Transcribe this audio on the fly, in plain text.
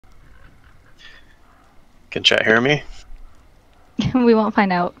Can chat hear me? We won't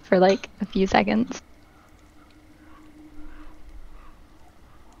find out for like a few seconds.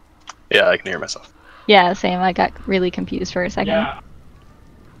 Yeah, I can hear myself. Yeah, same. I got really confused for a second. Yeah.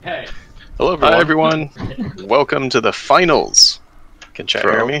 Hey. Hello, everyone. Hi, everyone. Welcome to the finals. Can chat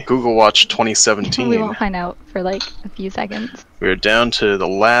hear me? Googlewatch 2017. We won't find out for like a few seconds. We're down to the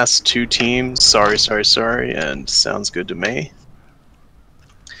last two teams. Sorry, and Sounds Good to May.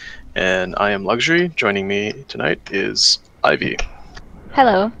 And I am Luxury. Joining me tonight is Ivy.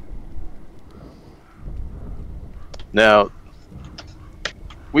 Hello. Now,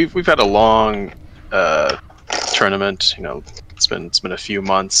 we've had a long tournament. You know, it's been a few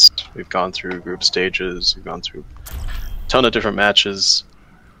months. We've gone through group stages. We've gone through a ton of different matches.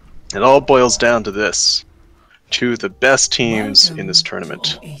 It all boils down to this: two of the best teams in this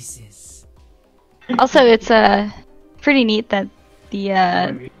tournament. Also, it's pretty neat that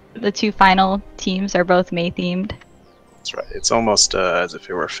the two final teams are both May themed. That's right. It's almost as if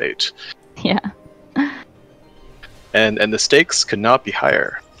it were fate. Yeah. And the stakes could not be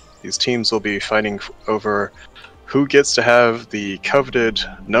higher. These teams will be fighting over who gets to have the coveted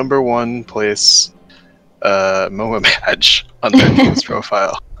 #1 place MOA badge on their team's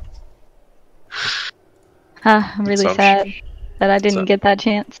profile. I'm really sad that I didn't get that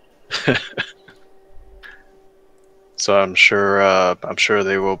chance. So I'm sure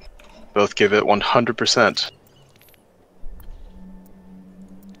they will both give it 100%.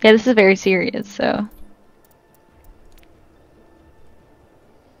 Yeah, this is very serious, so.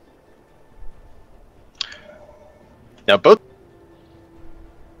 Now both.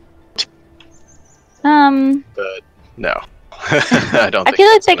 But no, I don't. I feel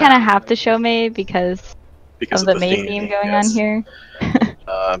like they kind of have to show May because of the May theme going on here.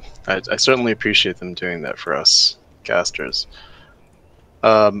 I certainly appreciate them doing that for us casters.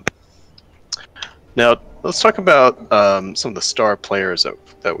 Now let's talk about some of the star players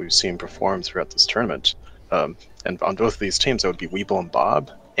that we've seen perform throughout this tournament. And on both of these teams, that would be Weeble and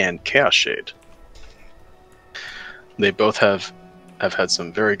Bob and Chaos Shade. They both have had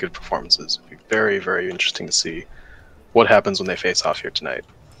some very good performances. It'll be very, very interesting to see what happens when they face off here tonight.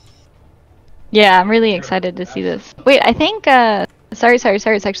 Yeah, I'm really excited to see this. Wait, I think Sorry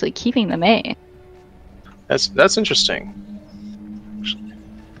is actually keeping the May. That's interesting.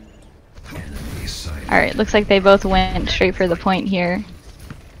 Alright, looks like they both went straight for the point here.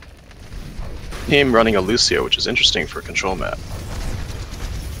 Team running a Lucio, which is interesting for a control map.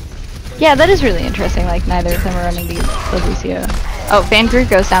 Yeah, that is really interesting, like neither of them are running the Lucio. Oh, Van Groot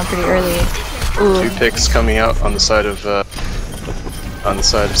goes down pretty early. Ooh. 2 picks coming out on the side of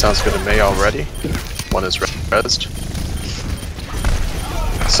Sounds Good to May already. One is rezzed.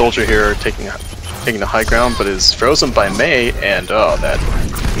 Soldier here taking the high ground, but is frozen by May, and oh, that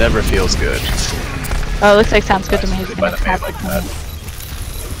never feels good. Oh, it looks like Sounds Good to May is gonna cap like that.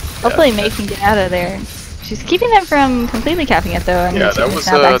 Hopefully May can get out of there. She's keeping them from completely capping it though. Yeah, that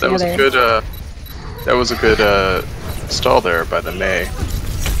was a good stall there by the May.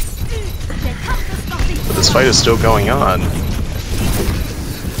 But this fight is still going on.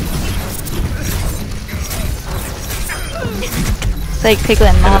 It's like Piglet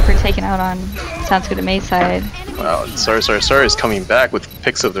and Mob are taken out on Sounds Good to May's side. Wow, Sorry is coming back with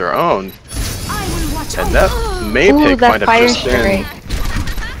picks of their own. And that May pick might have just been...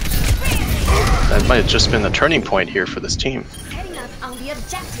 That might have just been the turning point here for this team.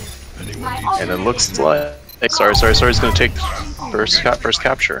 And it looks like Sorry is going to take first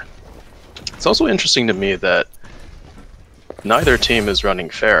capture. It's also interesting to me that neither team is running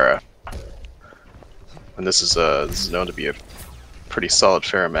Pharah, and this is known to be a pretty solid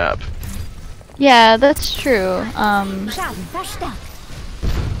Pharah map. Yeah, that's true.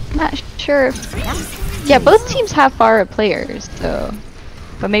 Not sure. Yeah, both teams have Pharah players, so,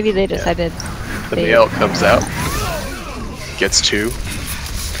 but maybe they decided. The Mail comes out, gets 2,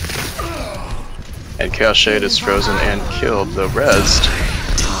 and Chaos Shade is frozen and killed, though rezzed,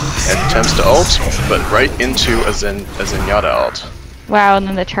 and attempts to ult, but right into a Zenyatta ult. Wow, and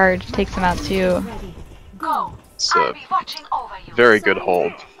then the charge takes him out too. It's a very good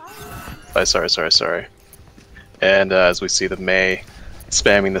hold by Sorry. And as we see the May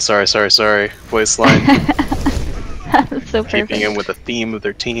spamming the Sorry voice line, That's so perfect. keeping in with the theme of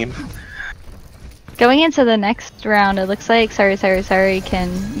their team. Going into the next round, it looks like Sorry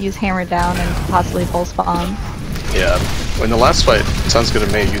can use Hammer Down and possibly Pulse Bomb. Yeah, in the last fight, Sounds Good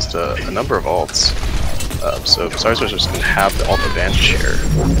to May used a number of ults, so Sorry's going to have the ult advantage here.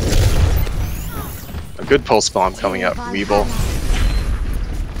 A good Pulse Bomb coming out from Weeble.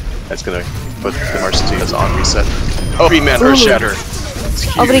 That's going to put the Mercedes on reset. Oh, 3-man Earth Shatter.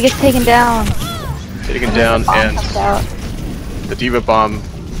 Oh, but he gets taken down. hitting him down, and Comes out. the Diva Bomb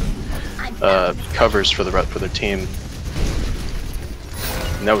covers for their team.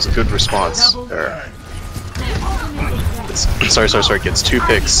 And that was a good response there. Sorry gets 2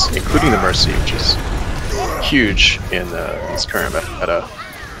 picks, including the Mercy, which is huge in this current meta.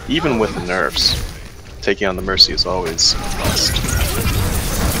 Even with the nerfs, taking on the Mercy is always a must.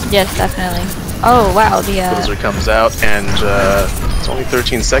 Yes, definitely. Oh wow, the Blizzard comes out, and it's only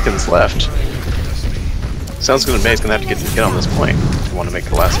 13 seconds left. Sounds good to me. He's gonna have to get on this point if you want to make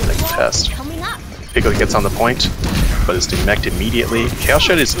the last minute test. Pickle gets on the point, but is demeched immediately. Chaos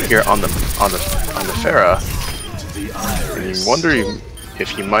Shed is here on the Pharah, and you wonder if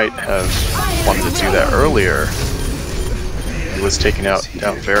he might have wanted to do that earlier. He was taken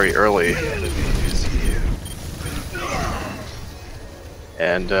down very early,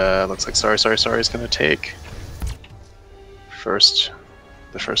 and looks like Sorry is going to take the first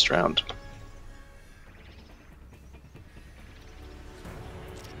round.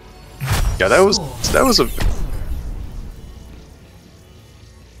 Yeah, that was a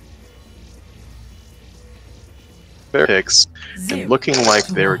picks, and looking like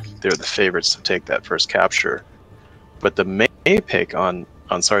they're the favorites to take that first capture. But the Mei pick on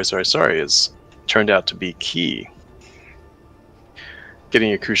Sorry is turned out to be key.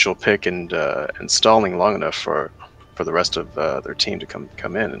 Getting a crucial pick and stalling long enough for the rest of their team to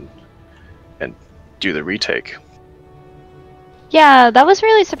come in and do the retake. Yeah, that was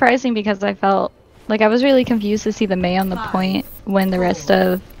really surprising because I felt like I was really confused to see the Mei on the point when the rest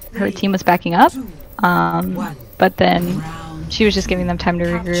of her team was backing up. But then she was just giving them time to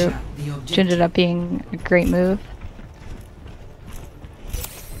regroup, which ended up being a great move.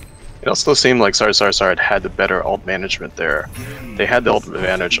 It also seemed like Sorry had the better ult management there. They had the ult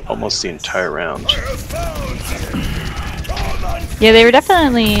advantage almost the entire round. Yeah, they were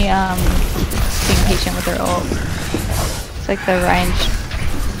definitely being patient with their ult. It's like the Ryan.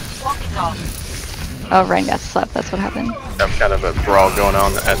 Oh, Ryan got slept. That's what happened. Have kind of a brawl going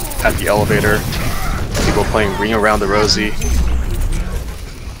on at the elevator. People playing Ring Around the Rosie.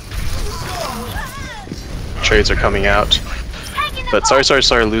 Trades are coming out. But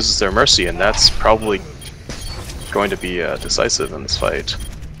Sorry loses their Mercy, and that's probably going to be decisive in this fight.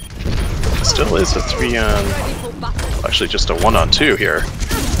 It still is a 3-on... actually just a 1-on-2 here.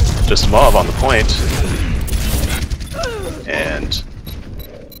 Just Mauve on the point. And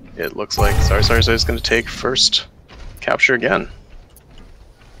it looks like Sorry is going to take first capture again.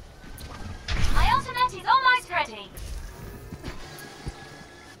 My ultimate is almost ready.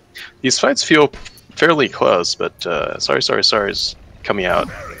 These fights feel fairly close, but Sorry is coming out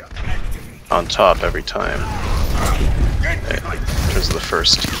on top every time in terms of the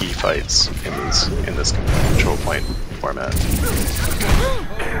first key fights in this control point format.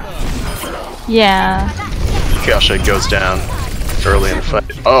 Yeah. Chaos Shed goes down early in the fight.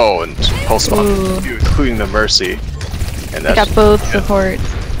 Oh, and Pulse Bomb, including the Mercy. And They got both supports.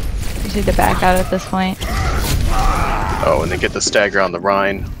 You need to back out at this point. Oh, and they get the stagger on the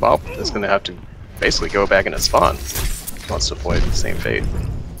Rhine. Well, it's going to have to basically go back into spawn. He wants to avoid the same fate.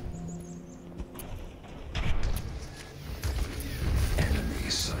 Enemy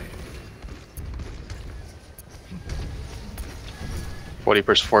sighted.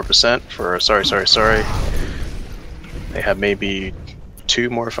 44% for Sorry. They have maybe 2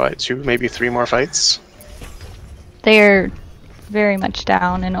 more fights, maybe 3 more fights. They're very much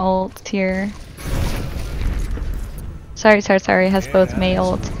down in ult here. Sorry has both Mei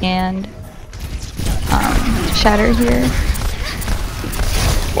ult and Shatter here.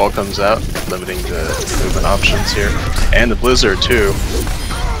 Wall comes out, limiting the movement options here. And the Blizzard too.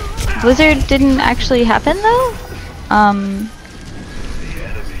 Blizzard didn't actually happen though.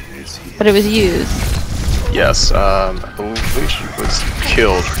 But it was used. Yes, I believe she was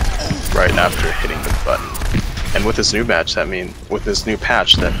killed right after hitting the button. And with this new patch, that means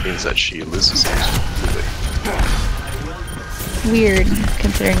that she loses it completely. Weird,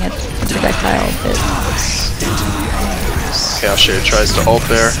 considering it's a projectile bit. Chaos Shade tries to ult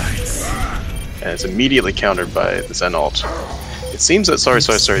there, and it's immediately countered by the Zen ult. It seems that Sorry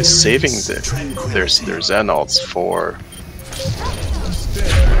is saving their Zen ults for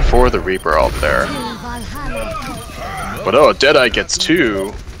the Reaper ult there. But oh, Deadeye gets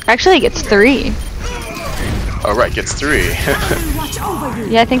 2. Actually, it gets 3. Oh right, gets 3.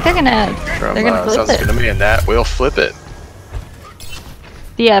 Yeah, I think they're gonna flip sounds it. good to me, and that will flip it.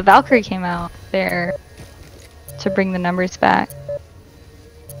 The Valkyrie came out there to bring the numbers back.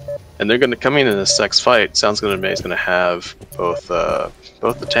 And they're going to come in this next fight. Sounds good to me. Is going to have both the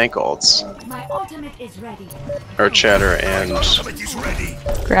tank ults, My ultimate is ready. Earth Shatter and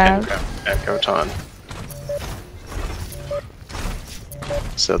Grab. Kotan.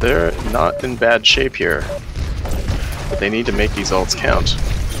 So they're not in bad shape here. But they need to make these ults count.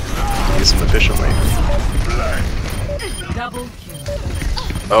 Use them efficiently.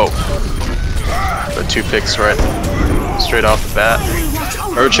 Oh. The 2 picks right straight off the bat.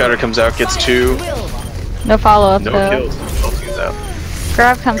 Earth Shatter comes out, gets 2. No follow-up No though. kills. Comes out.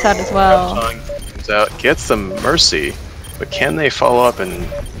 Grab comes out as well. Comes out, gets them Mercy, but can they follow up and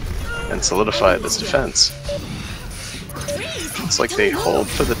solidify this defense? It's like they hold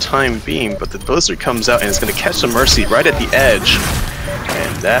for the time being, but the Blizzard comes out and is going to catch the Mercy right at the edge,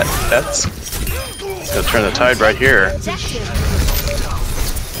 and that's going to turn the tide right here.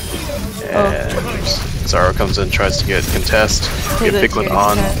 And Zara comes in, tries to get contest, get Piglet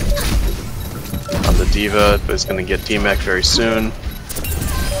on the D.Va, but is going to get D-Mech very soon.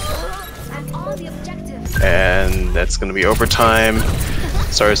 And that's going to be overtime.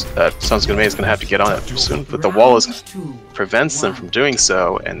 Sorry, SGTMei is going to have to get on it soon, but the wall prevents them from doing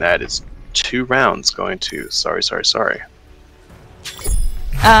so, and that is 2 rounds going to Sorry.Sorry.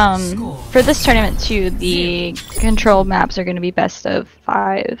 For this tournament too, the control maps are going to be best of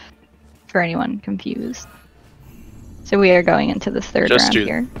 5 for anyone confused. So we are going into this third round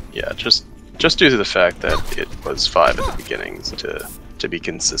here. Yeah, just due to the fact that it was 5 at the beginning to be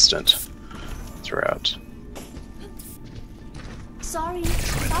consistent throughout. Sorry.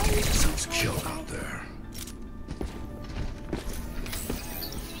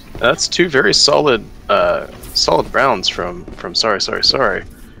 That's 2 very solid rounds from Sorry.Sorry.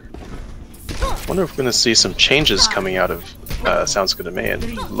 Wonder if we're gonna see some changes coming out of SGTMei.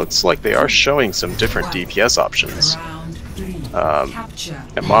 It looks like they are showing some different DPS options.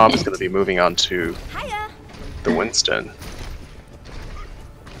 And Mob is gonna be moving on to the Winston.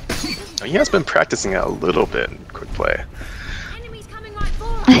 He has been practicing it a little bit in quick play.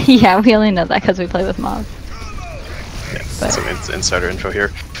 Yeah, we only know that because we play with Mob. Yeah, some insider info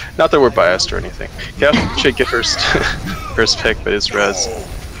here. Not that we're biased or anything. Yeah, should get first pick, but it's res.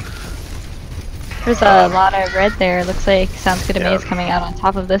 There's a lot of red there. Looks like SGTMei is coming out on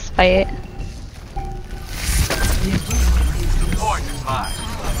top of this fight.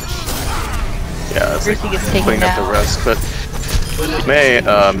 Yeah, it's like cleaning up the rest, but Mei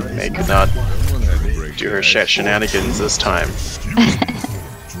could not do her shenanigans this time.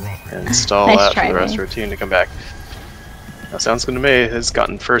 And stall out for the rest of her team to come back. Now SGTMei has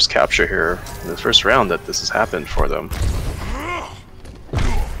gotten first capture here in the first round that this has happened for them.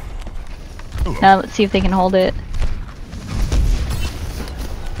 Now let's see if they can hold it.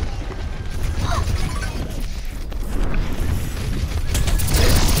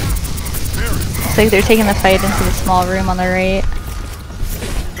 Looks like they're taking the fight into the small room on the right.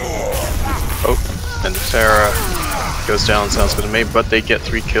 Oh, and Farah goes down SGTMei, but they get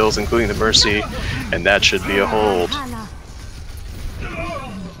 3 kills, including the Mercy, and that should be a hold.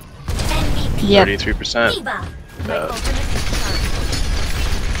 Yep. 33%.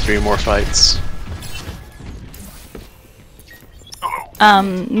 3 more fights.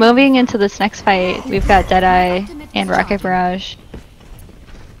 Moving into this next fight, we've got Deadeye and Rocket Barrage.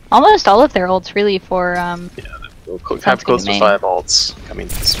 Almost all of their ults really for yeah, we'll have close to 5 ults coming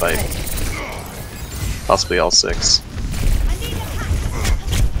to this fight. Possibly all 6.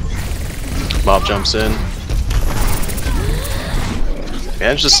 Mob jumps in.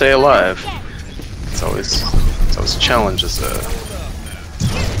 Managed to stay alive. It's always a challenge as a...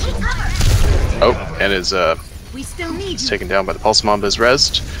 Oh, and is taken down by the Pulse Mamba is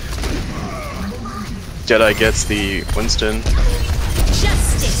rezzed. Deadeye gets the Winston.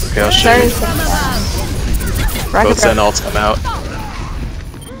 Okay, I'll show you. Both Zen ults come out.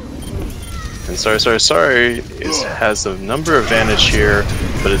 And Sorry has a number advantage here,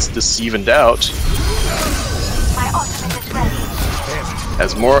 but it's just evened out.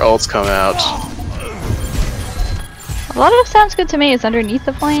 As more ults come out. A lot of SGTMei is underneath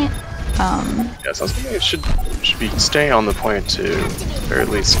the point. Yeah, SGTMei should be staying on the point to, or at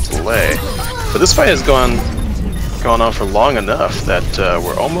least delay. But this fight has gone on for long enough that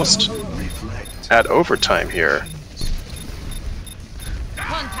we're almost at overtime here.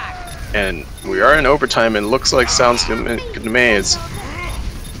 And we are in overtime, and looks like SGTMei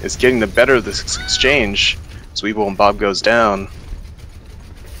is getting the better of this exchange. Zweeble and Bob goes down,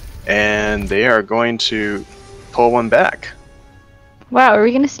 and they are going to pull one back. Wow, are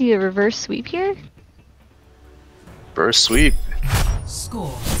we going to see a reverse sweep here? Reverse sweep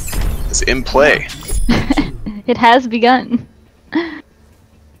is in play. It has begun.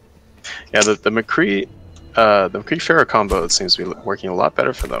 Yeah, the McCree Farah combo seems to be working a lot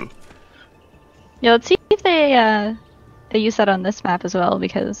better for them. Yeah, let's see if they use that on this map as well,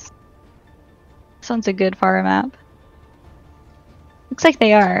 because this one's a good Farah map. Looks like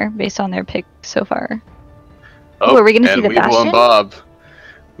they are, based on their pick so far. Oh, Ooh, are we gonna see and the Weeble Bastion? and Bob.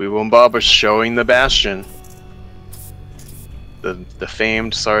 Weeble and Bob are showing the Bastion. The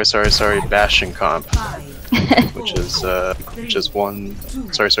famed Sorry Bastion comp, which is won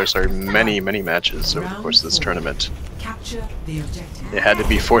many matches over the course of this tournament. It had to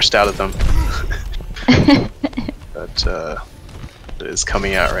be forced out of them, but it is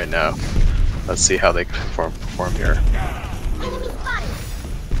coming out right now. Let's see how they perform here.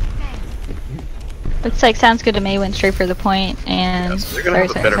 Looks like Sounds Good to May went straight for the point, and So they're gonna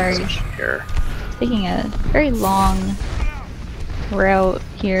have a better position here. taking a very long route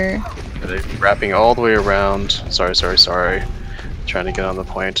here. They're wrapping all the way around. Sorry. Trying to get on the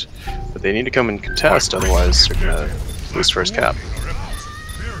point, but they need to come and contest, otherwise they're gonna lose first cap.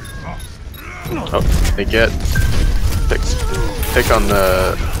 Oh, they get pick on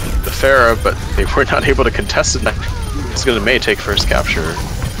the Pharah, but they were not able to contest it. It's gonna May take first capture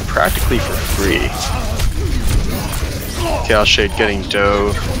practically for free. Chaos Shade getting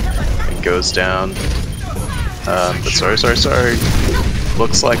dove and goes down. But sorry.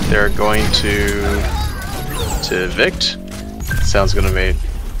 Looks like they're going to evict. Sounds gonna May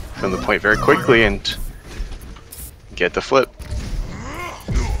from the point very quickly and get the flip.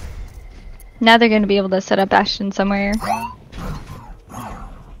 Now they're going to be able to set up Bastion somewhere.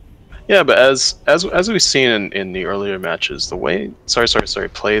 Yeah, but as we've seen in the earlier matches, the way Sorry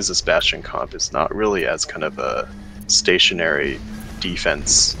plays this Bastion comp is not really as kind of a stationary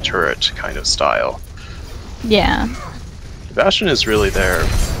defense turret kind of style. Yeah. The Bastion is really there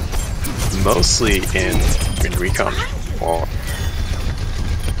mostly in recon form.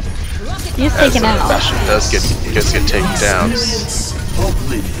 He's taken out. Bastion does get taken down.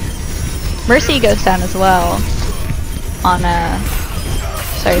 Mercy goes down as well. On a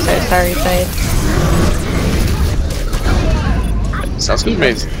sorry side. Sounds good.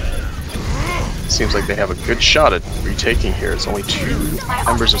 Amazing. Seems like they have a good shot at retaking here. It's only 2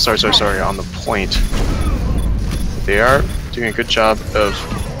 members of Sorry on the point. They are doing a good job of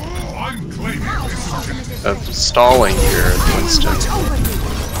stalling here at Winston.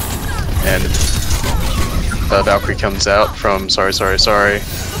 And Valkyrie comes out from Sorry.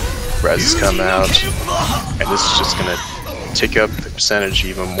 Rez come out, and this is just gonna tick up the percentage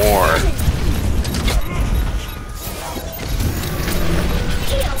even more.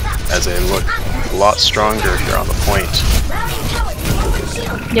 As they look a lot stronger here on the point.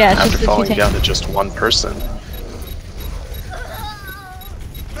 Yeah, it's after just falling down to just 1 person.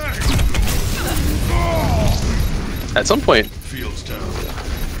 At some point,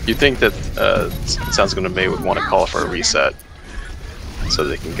 you'd think that Sounds Gonna May would want to call for a reset, so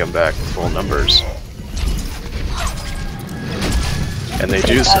they can come back with full numbers. And they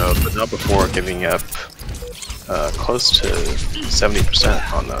do so, but not before giving up close to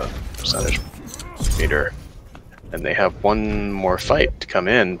 70% on the percentage meter. And they have 1 more fight to come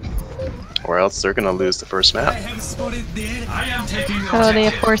in, or else they're gonna lose the first map. Oh, they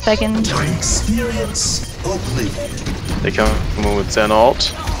have 4 seconds. They come in with Zen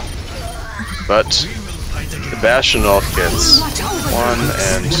ult, but the Bastion ult gets 1,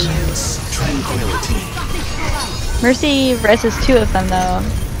 and Mercy reses 2 of them though.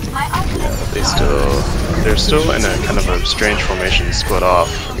 they're still in a kind of a strange formation, split off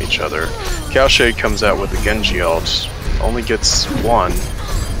from each other. Chaos Shade comes out with the Genji ult, only gets 1,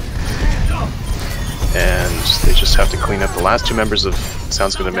 and they just have to clean up the last 2 members of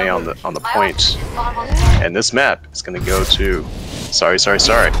Sounds Good to May on the point. And this map is going to go to Sorry.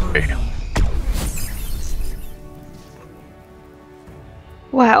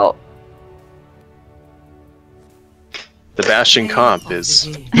 Wow. The Bastion comp is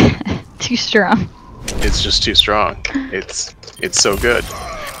Too strong. it's just too strong. It's so good.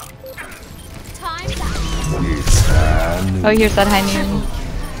 Oh, here's that high noon.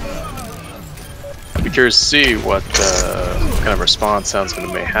 I'd be curious to see what kind of response Sounds Good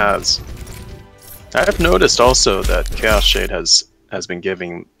to May has. I've noticed also that Chaos Shade has been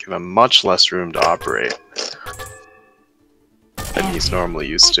given much less room to operate than he's normally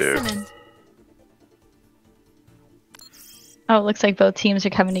used to. Oh, it looks like both teams are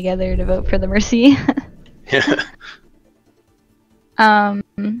coming together to vote for the Mercy. Yeah.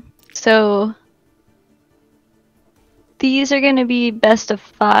 So these are going to be best of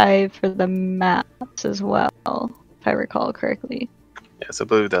 5 for the maps as well, if I recall correctly. Yes, I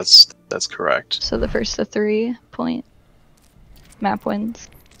believe that's correct. So the first to 3 point map wins.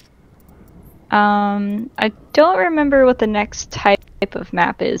 I don't remember what the next type of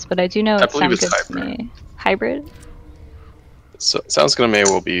map is, but I do know it sounds good to me. Hybrid? So Sounds Good to May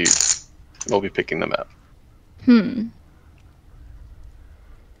will be picking the map.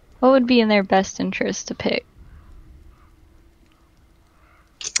 What would be in their best interest to pick?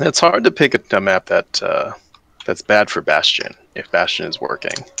 It's hard to pick a map that's bad for Bastion, if Bastion is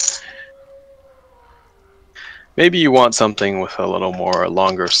working. Maybe you want something with a little more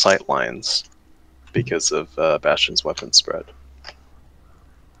longer sight lines because of Bastion's weapon spread.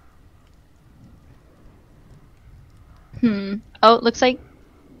 Oh, it looks like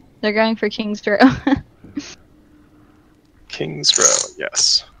they're going for King's Row. King's Row,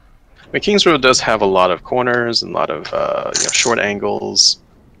 yes. I mean, King's Row does have a lot of corners and a lot of short angles.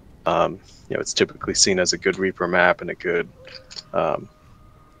 It's typically seen as a good Reaper map and a good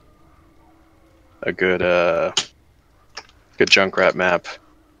Junkrat map.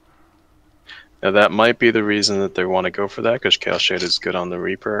 Now that might be the reason that they want to go for that, because Chaos Shade is good on the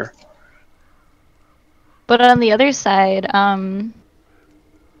Reaper. But on the other side,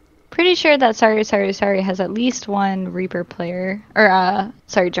 pretty sure that Sorry has at least one Reaper player, or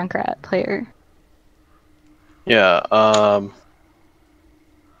Junkrat player. Yeah. I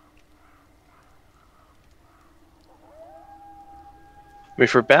mean,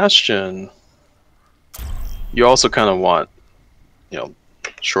 for Bastion, you also kind of want,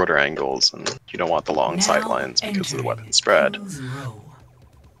 shorter angles, and you don't want the long sight lines because of the weapon spread.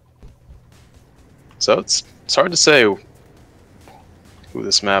 So it's hard to say who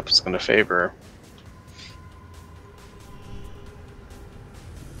this map is going to favor.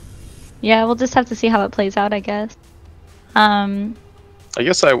 Yeah, we'll just have to see how it plays out, I guess. I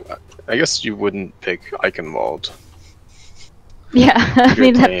guess you wouldn't pick Eichenwald. Yeah, I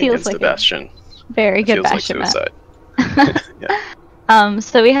mean that feels like the Bastion. Very good Bastion map. Yeah.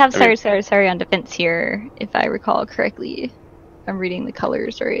 So we have Sorry on defense here, if I recall correctly. I'm reading the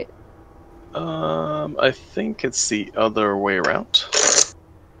colors right. I think it's the other way around.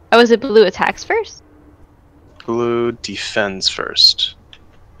 Oh, is it blue attacks first? Blue defends first.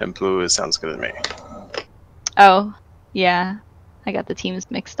 And blue sounds good to me. Oh, yeah. I got the teams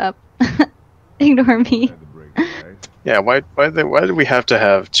mixed up. Ignore me. Yeah, why do we have to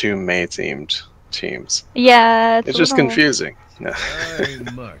have two Mei themed teams? Yeah, it's just confusing. No.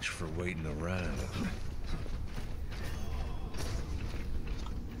 Ain't much for waiting around.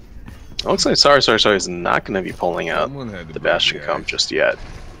 It looks like Sorry is not going to be pulling out the Bastion comp just yet.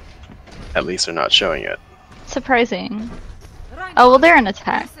 At least they're not showing it. Surprising. Oh, well, they're an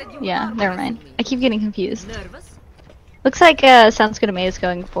attack. Yeah, never mind. I keep getting confused. Looks like Sounds Good to Me is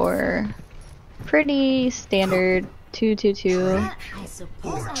going for pretty standard 2-2-2.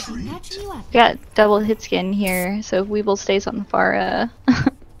 Got double hit skin here, so if Weeble stays on the Pharah,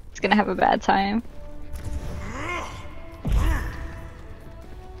 it's gonna have a bad time.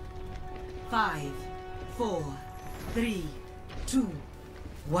 5, 4, 3, 2,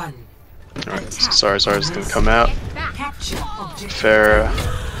 1. Alright, so Sorry's gonna come out.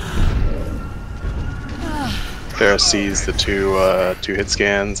 Farah sees the two hit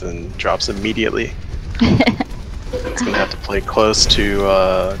scans and drops immediately. It's gonna have to play close to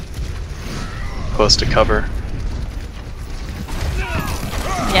cover.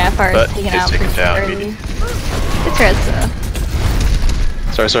 Yeah, Farah's taken out pretty early. It's res though.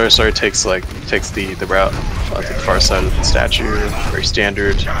 Sorry takes the route to the far side of the statue, very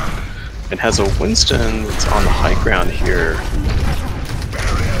standard, and has a Winston that's on the high ground here.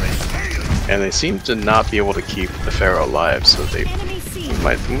 And they seem to not be able to keep the Pharaoh alive, so we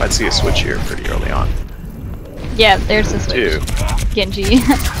might see a switch here pretty early on. Yeah, there's a switch. Genji.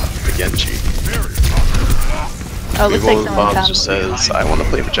 The Genji. Oh, looks like someone Bob just says, I want to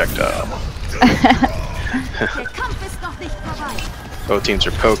play projectile. Both teams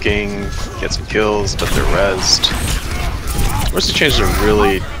are poking, get some kills, but they're rezzed. Mercy changes are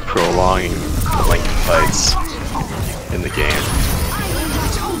really prolonging the length of fights in the game.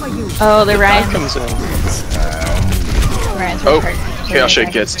 Oh, the Ryan comes in. Ryan's Chaos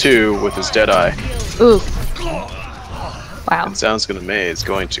Shade gets 2 with his Deadeye. Ooh. Wow. And Sounds Good to Me is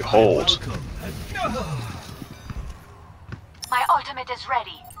going to hold. My ultimate is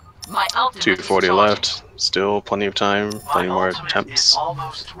ready. My ultimate 240 is left. Still plenty of time. Plenty more attempts.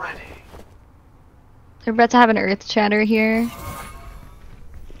 Almost ready. They're about to have an Earth Chatter here.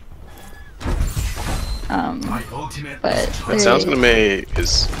 But Sounds Good to Me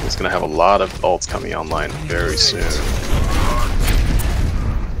is going to have a lot of ults coming online very soon.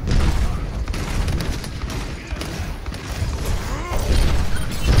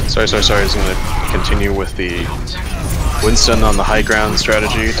 Sorry is going to continue with the Winston on the high ground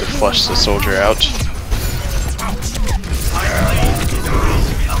strategy to flush the soldier out.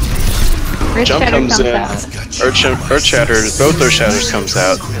 Jump comes in, Earth Shatters, both Earth Shatters comes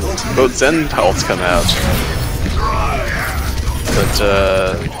out, both Zen ults come out. But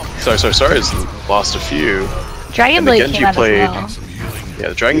Sorry has lost a few. Dragon And the Blade Genji came out played. as well. Yeah,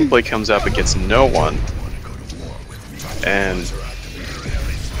 the Dragon Blade comes out but gets no one. And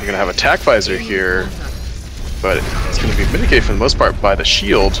you're gonna have Attack Visor here, but it's gonna be mitigated for the most part by the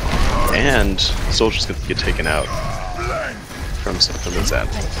shield, and the soldier's gonna get taken out from the Zen.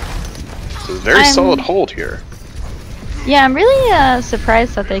 So very solid hold here. Yeah, I'm really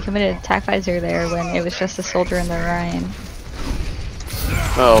surprised that they committed Attack Visor there when it was just a soldier in the Rhine.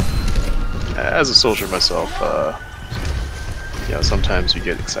 Well, as a soldier myself, you know, sometimes you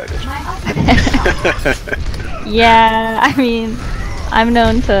get excited. Yeah, I mean, I'm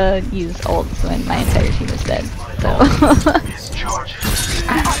known to use ults when my entire team is dead, so.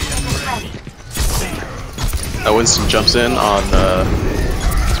 Winston jumps in on.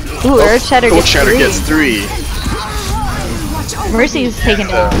 Ooh, Earth Shatter gets 3. Mercy's taken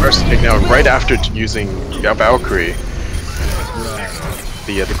down. Mercy's taken down right after using Valkyrie.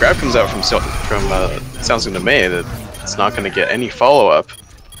 The grab comes out from SGTMei that it's not going to get any follow up,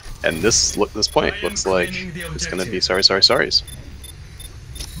 and this point looks like it's going to be Sorry's.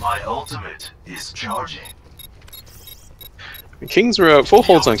 My ultimate is charging. King's Row, full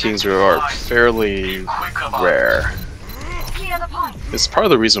holds on King's Row are fairly rare. It's part of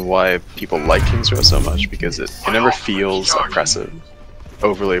the reason why people like King's Row so much, because it never feels oppressive,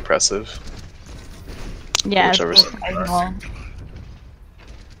 overly oppressive. Yeah, Whichever it's side.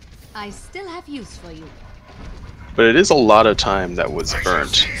 I still have use for you. But it is a lot of time that was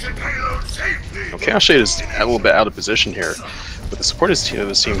burnt. Chaos Shade is a little bit out of position here, but the support of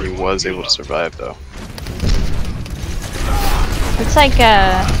this team, he was able to survive though. It's like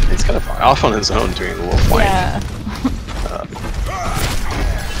he's kind of off on his own doing a little flank. Yeah.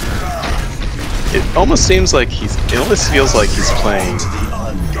 It almost seems like it almost feels like he's playing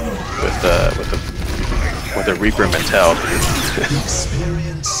with a Reaper mentality.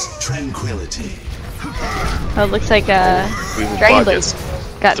 Experience tranquility. Oh, it looks like Dragon Blade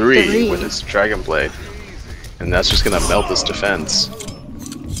got 3 with his Dragon Blade, and that's just gonna melt this defense,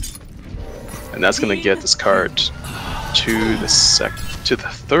 and that's gonna get this card to the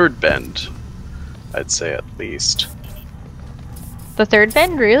third bend, I'd say at least. The third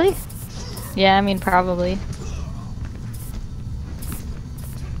bend, really? Yeah, I mean probably.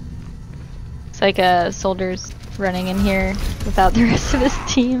 It's like soldiers running in here without the rest of his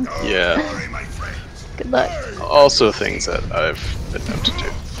team. Yeah. Good luck. Also things that I've been known to do.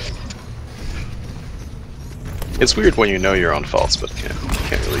 It's weird when you know your own faults, but can't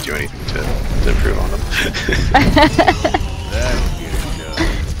really do anything to improve on them.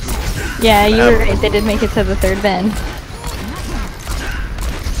 Yeah, you were right. They did make it to the third bend.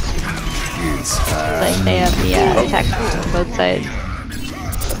 Like they have the attack on both sides.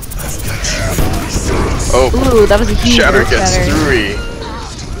 Oh, ooh, that was a huge Shatter gets Shatter.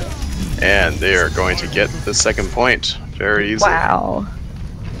 3, and they are going to get the second point very easily. Wow.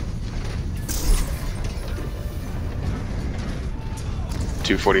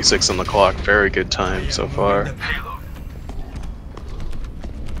 .246 on the clock, very good time so far.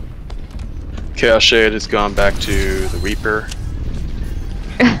 Chaos Shade has gone back to the Reaper.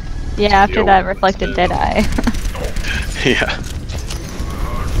 Yeah, after that reflected Deadeye. Yeah.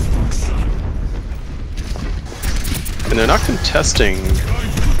 And they're not contesting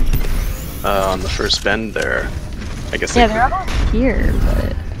on the first bend there. I guess yeah, they're all here,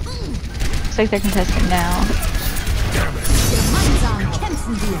 but looks like they're contesting now.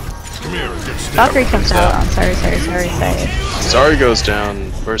 Valkyrie comes out on Sorry side. Sorry goes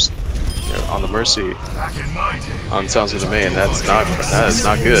down first on the Mercy on SGTMei, and that is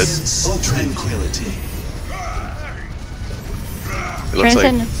not good. It looks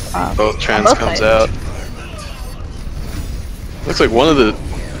like both trans comes out. Looks like one of the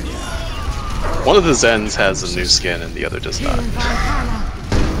Zens has a new skin and the other does not.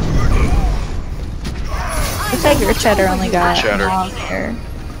 Looks like your Cheddar only got Shatter.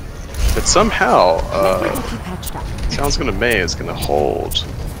 But somehow, SGTMei is gonna hold.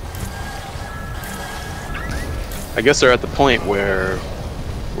 I guess they're at the point where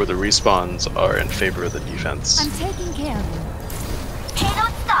the respawns are in favor of the defense. I'm taking care of you.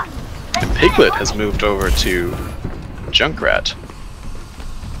 And Piglet has moved over to Junkrat,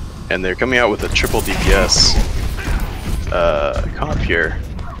 and they're coming out with a triple DPS comp here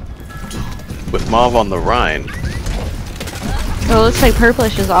with Mauve on the Rhine. Oh, it looks like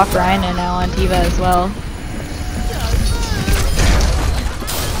Purplish is off Rhino now on D.Va as well.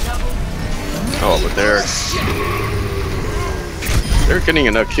 Oh, but they're getting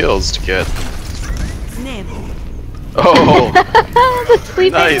enough kills to get. Oh, the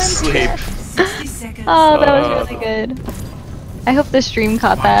sleeping nice one. sleep. Oh, that was really good. I hope the stream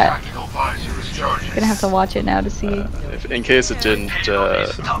caught My that. tactical visor is charging. Gonna have to watch it now to see. In case it didn't, the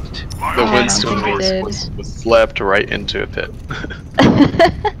I Winston don't think it did. was slapped right into a pit.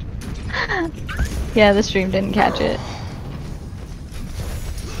 Yeah, the stream didn't catch it.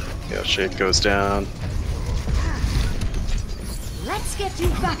 Yeah, Shade goes down. Let's get you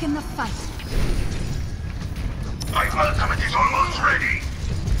back in the fight. My ultimate is almost ready.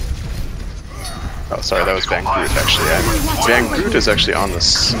 Oh, sorry, that was Van Groot actually. Van Groot is actually on the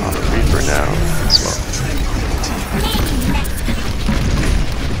Reaper now as well.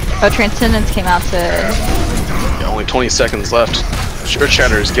 Oh, Transcendence came out to, Yeah, only 20 seconds left. Earth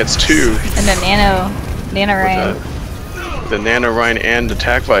Shatters gets 2. and the Nano Ryan. The Nano Rhine and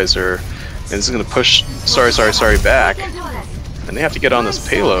Attack Visor, and this is gonna push Sorry back, and they have to get on this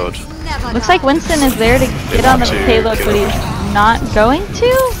payload. Looks like Winston is there to get on the want to payload, get but he's not going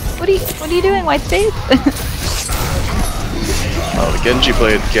to? What are you doing, White Space? Oh, the Genji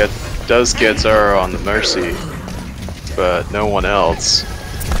Blade does get Zara on the Mercy, but no one else.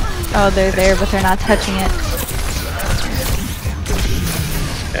 Oh, they're there, but they're not touching it.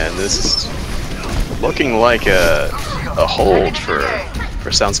 And this is looking like a hold for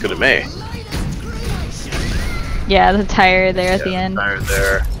SGTMei. Yeah, the tire there at the end. Fire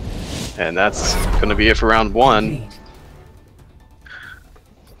there, and that's gonna be it for round 1.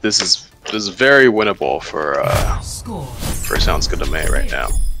 This is very winnable for Score SGTMei right now.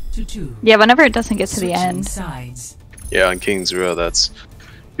 2-2. Yeah, whenever it doesn't get to the Switching end. sides. Yeah, on King's Row,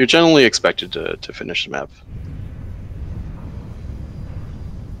 you're generally expected to finish the map.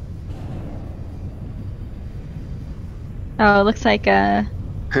 Oh, it looks like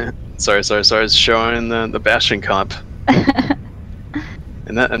Sorry, is showing the Bastion comp,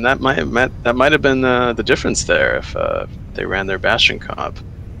 and that might have been the difference there if they ran their Bastion comp.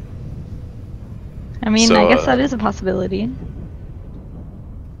 I mean, So, I guess that is a possibility.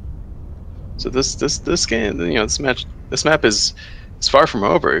 So this game, this map is far from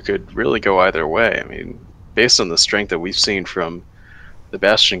over. It could really go either way. I mean, based on the strength that we've seen from the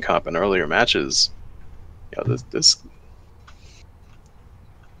Bastion comp in earlier matches, this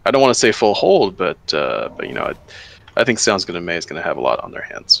I don't want to say full hold, but I think SGTMei is going to have a lot on their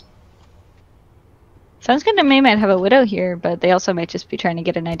hands. SGTMei might have a Widow here, but they also might just be trying to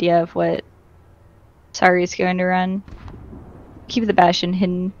get an idea of what Sorry is going to run. Keep the Bastion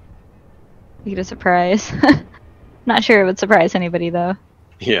hidden. Make it a surprise. Not sure it would surprise anybody though.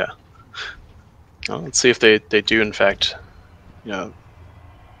 Yeah. Well, let's see if they do in fact,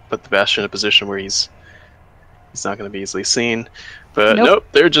 put the Bastion in a position where he's not going to be easily seen. But nope,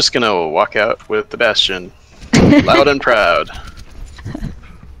 they're just going to walk out with the Bastion, loud and proud.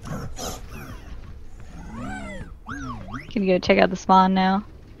 Can you go check out the spawn now?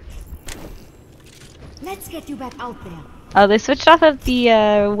 Let's get you back out there. Oh, they switched off of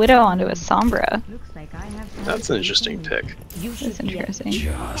the Widow onto a Sombra. Looks like I have. That's an interesting pick. That's interesting.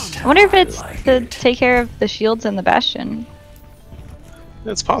 I wonder if it's to take care of the shields and the Bastion.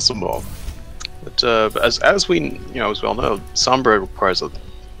 It's possible. But as we as well know, Sombra requires a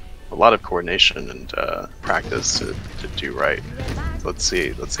lot of coordination and practice to do right. Let's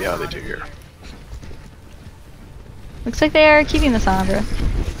see how they do here. Looks like they are keeping the Sombra.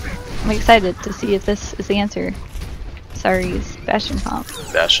 I'm excited to see if this is the answer. Sorry's Bastion comp.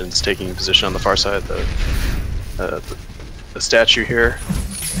 Bastion's taking position on the far side. The statue here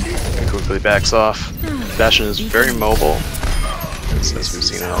quickly backs off. Bastion is very mobile, as we've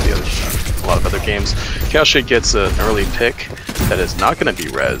seen in a lot of other games. Chaos Shade gets an early pick that is not going to be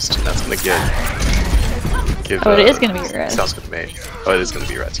rezzed, and that's going to give. Oh, it is going to be rezzed. SGTMei. Oh, it is going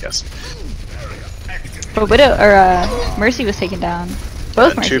to be rezzed. Yes. But Widow or Mercy was taken down.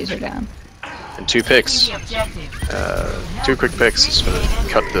 Both Mercies are down. And 2 picks. 2 quick picks is going to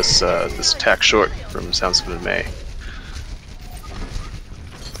cut this attack short from SGTMei.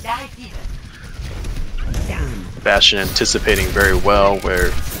 Bastion anticipating very well where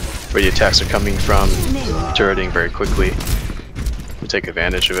the attacks are coming from, turreting very quickly to take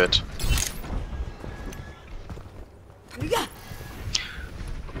advantage of it.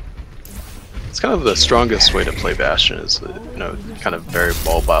 It's kind of the strongest way to play Bastion is kind of very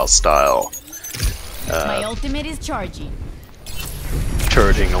mobile style. My ultimate is charging.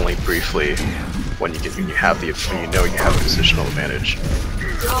 Turreting only briefly when you have the positional advantage.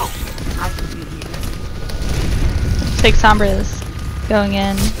 Looks like Sombra's going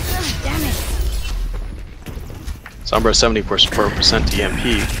in. Sombra 74% EMP.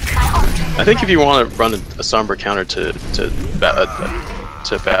 I think if you want to run a Sombra counter to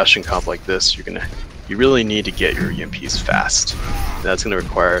Bastion comp like this, you really need to get your EMPs fast. That's going to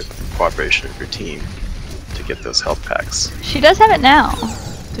require cooperation of your team. to get those health packs. She does have it now,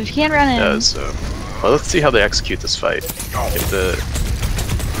 so she can run in. Does well, let's see how they execute this fight. If the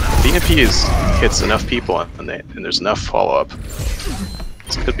EMP hits enough people and there's enough follow-up,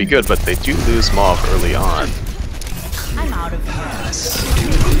 this could be good. But they do lose Mauve early on. I'm out of here.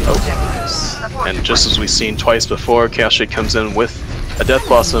 Oh, and just as we've seen twice before, Chaos Shade comes in with a Death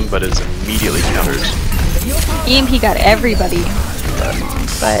Blossom, but is immediately countered. EMP got everybody,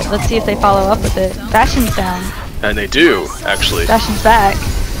 but let's see if they follow up with it. Bastion's down. And they do, actually. Bastion's back.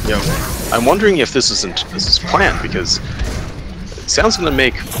 You know, I'm wondering if this is planned, because it sounds gonna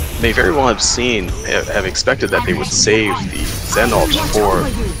may very well have expected that they would save the Zen ult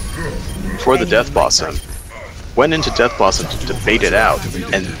for the Death Blossom. Went into Death Blossom to bait it out,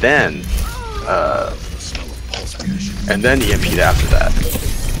 and then EMP'd after that.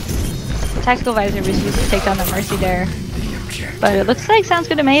 Tactical Visor was used to take down the Mercy there. But it looks like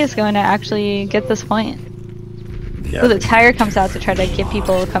SGTMei is going to actually get this point. Yeah. Ooh, the tire comes out to try to get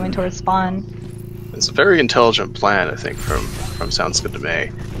people coming towards spawn. It's a very intelligent plan, I think, from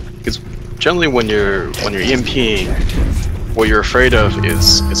SGTMei. Because generally when you're EMPing, what you're afraid of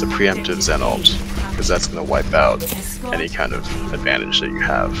is a preemptive Zen ult, because that's going to wipe out any kind of advantage that you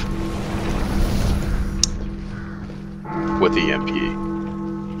have with the EMP.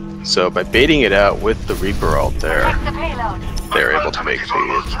 So by baiting it out with the Reaper ult there, they're able to make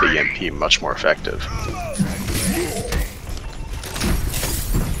the EMP much more effective.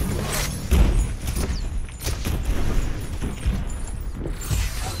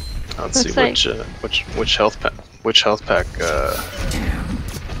 Let's see which health pack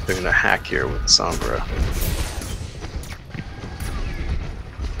they're gonna hack here with Sombra.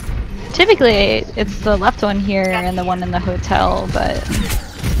 Typically, it's the left one here and the one in the hotel, but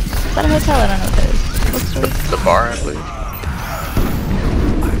is that a hotel? I don't know what it is. The bar, I believe.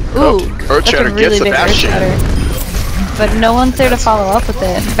 Ooh, Earth that's a Shatter really gets the big Earth Bastion. Shatter. But no one's there to follow up with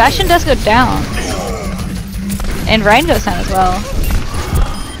it. Bastion does go down. And Ryan goes down as well.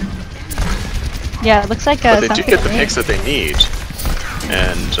 Yeah, it looks like but they do get the picks that they need.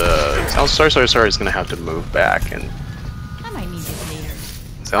 And Sorry.Sorry is going to have to move back, and I might need it later.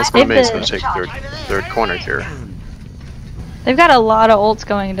 SGTMei is going to take third corner here. They've got a lot of ults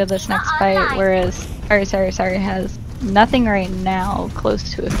going into this next fight, whereas Sorry has nothing right now,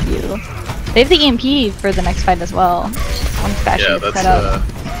 close to a few. They have the EMP for the next fight as well. Once Bastion gets set up.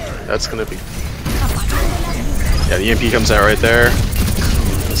 That's going to be... Yeah, the EMP comes out right there.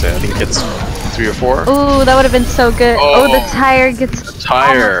 So I think it hits 3 or 4. Ooh, that would have been so good. Oh, the tire gets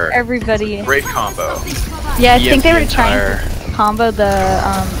almost everybody. Great combo. Yeah, I think they were trying to combo the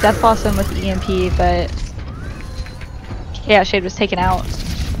Death Blossom with the EMP, but yeah, Shade was taken out.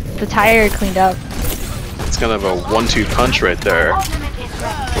 The tire cleaned up. It's kind of a 1-2 punch right there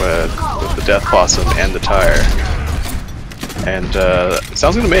with the Death Blossom and the tire. And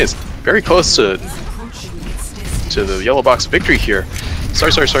SGTMei is very close to the yellow box victory here. Sorry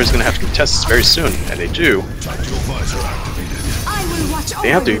is going to have to contest this very soon, and they do. They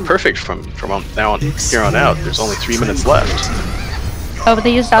have to be perfect from now on here on out. There's only 3 minutes left. Oh, but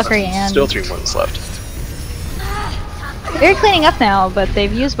they used Valkyrie and... Still 3 minutes left. They're cleaning up now, but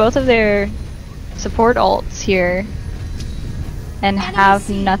they've used both of their support ults here and have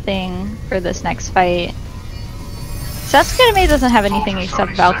nothing for this next fight. SGTMei doesn't have anything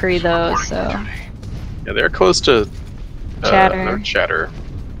except Valkyrie though, so... Yeah, they're close to Chatter.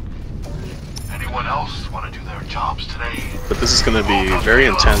 Anyone else want to do their jobs today? But this is going to be very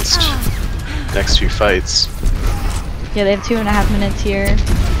intense next few fights. Yeah, they have 2.5 minutes here.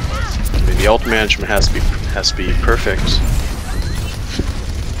 I mean, the ult management has to be perfect.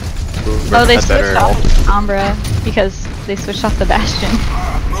 Oh, they switched off Sombra because they switched off the Bastion.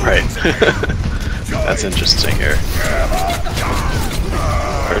 Right. That's interesting here.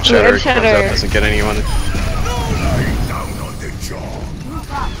 Earth Shatter comes out, doesn't get anyone.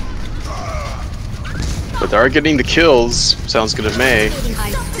 But they are getting the kills. SGTMei.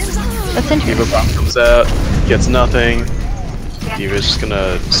 That's interesting. Diva Bomb comes out, gets nothing. Diva's just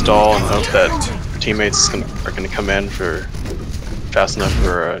gonna stall and hope that teammates are gonna come in for fast enough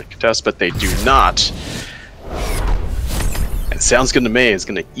for a contest, but they do not. And SGTMei is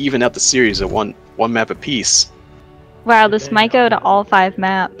gonna even out the series at one map apiece. Wow, this might go to all 5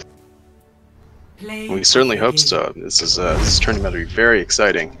 maps. We certainly hope so. This is turning out to be very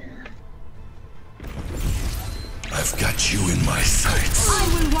exciting. I've got you in my sights. I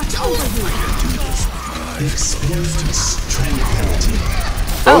will watch over you.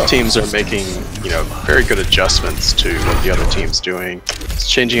 Both teams are making, very good adjustments to what the other team's doing. It's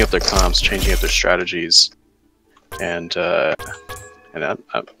changing up their comps, changing up their strategies, and I'm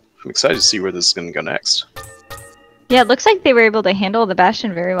excited to see where this is going to go next. Yeah, it looks like they were able to handle the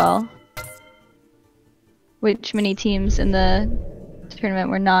Bastion very well. Which many teams in the tournament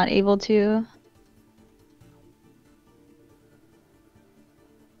were not able to.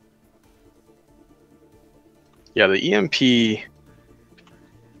 Yeah, the EMP,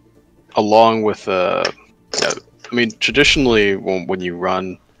 along with yeah, I mean, traditionally when you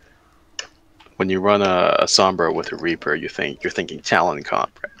run a Sombra with a Reaper, you're thinking Talon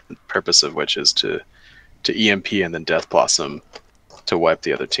comp, right? The purpose of which is to EMP and then Death Blossom to wipe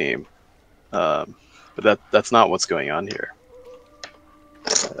the other team. But that's not what's going on here.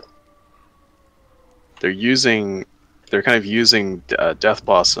 They're kind of using Death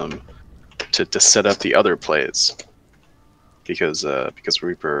Blossom to set up the other plays because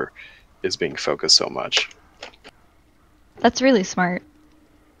Reaper is being focused so much. That's really smart.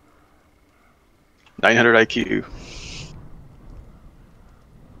 900 IQ.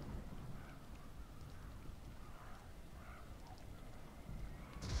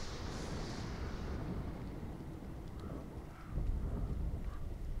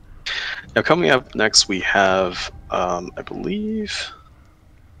 Now coming up next we have, I believe,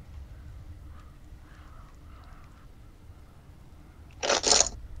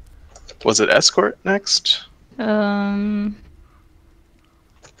 was it Escort next? Not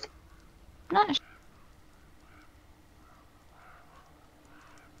sure.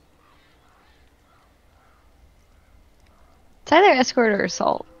 It's either Escort or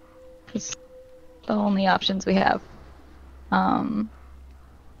Assault. It's the only options we have. I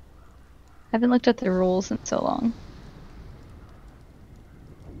haven't looked at the rules in so long.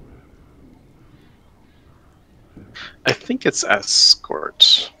 I think it's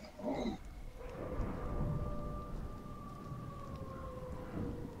Escort.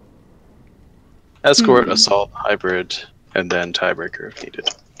 Escort, Assault, Hybrid, and then Tiebreaker if needed.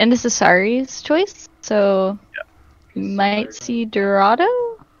 And this is Sorry's choice, so you might see Dorado?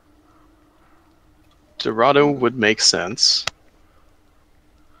 Dorado would make sense.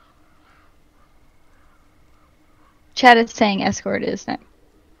 Chat is saying Escort is next.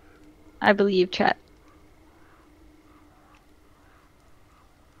 I believe chat.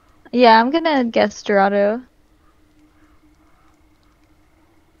 Yeah, I'm gonna guess Dorado.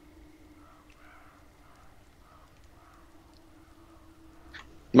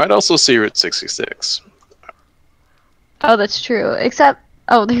 You might also see Route 66. Oh, that's true. Except,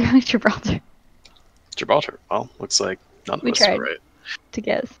 oh, they're going Gibraltar Gibraltar. Well, looks like none of We us tried. are right. to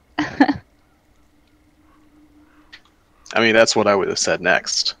guess. I mean, that's what I would have said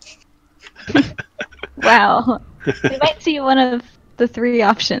next. Wow. They might see one of the three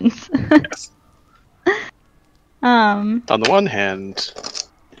options. Yes. Um, On the one hand,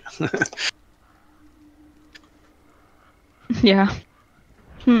 yeah.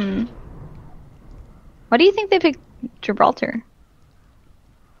 Why do you think they picked Gibraltar?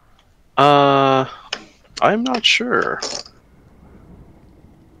 I'm not sure.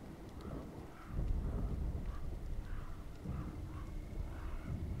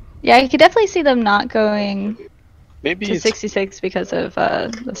 Yeah, I could definitely see them not going Maybe to it's 66 because of the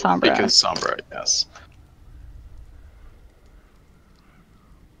Sombra. because Sombra, yes.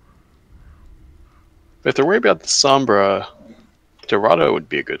 But if they're worried about the Sombra, Dorado would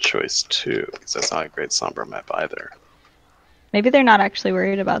be a good choice too, because that's not a great Sombra map either. Maybe they're not actually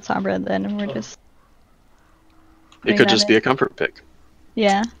worried about Sombra then, and we're just... It could just be a comfort pick.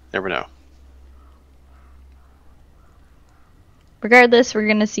 Yeah. Never know. Regardless, we're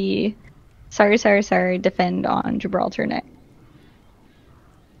gonna see Sorry defend on Gibraltar next.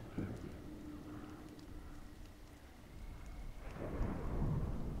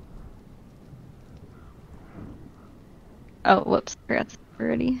 Oh, whoops, forgot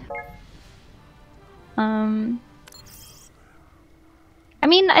already. I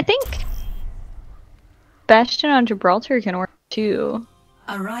mean, I think Bastion on Gibraltar can work too.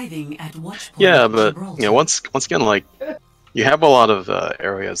 Arriving at watch point Yeah, but Gibraltar. you know, once again, like you have a lot of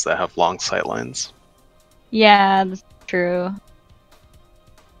areas that have long sight lines. Yeah, that's true.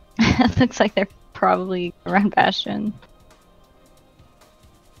 It looks like they're probably around Bastion.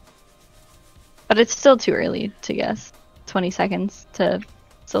 But it's still too early to guess. 20 seconds to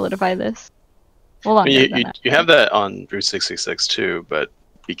solidify this. Well, longer than that. You have that on Route 66 too, but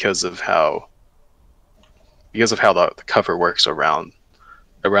because of how the cover works around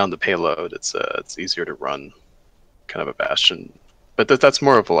the payload, it's easier to run kind of a Bastion. But that's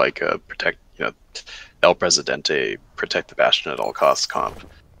more of like a protect, you know, El Presidente, protect the Bastion at all costs comp,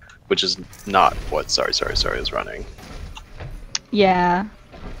 which is not what Sorry is running. Yeah.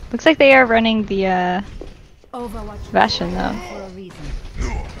 Looks like they are running the Overwatch Bastion though. for a reason.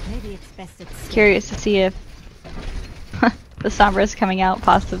 Maybe it's best at sea. Curious to see if the Sombra's coming out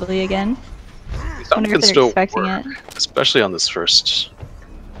possibly again. Some Wonder can if they're still expecting work, it. especially on this first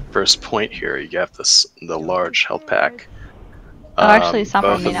point here. You have the large health pack. Oh, actually, Sombra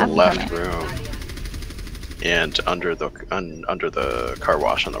both may in the not be left coming. room and under the car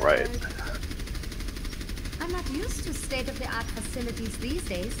wash on the right. I'm not used to state-of-the-art facilities these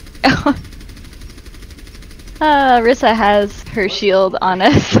days. Rissa has her shield on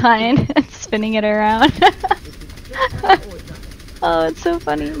a sign and spinning it around. Oh, it's so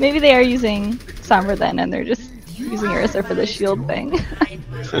funny. Maybe they are using Sombra then, and they're just using Rissa for the shield thing.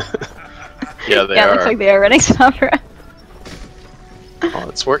 Yeah, they Yeah, it are. looks like they are running Sombra. Well,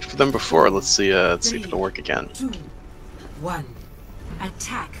 it's worked for them before. Let's see if it'll work again. 2, 1.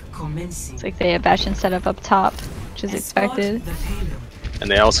 Attack commencing. It's like they have Bastion set up top, which is Escort expected. the payload.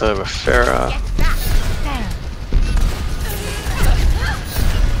 And they also have a Pharah.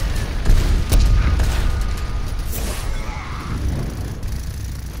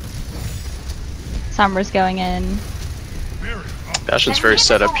 Sombra's going in. Bastion's very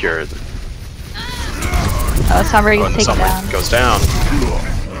set up here. Oh, Sombra Oh, gets and taken someone down. goes down.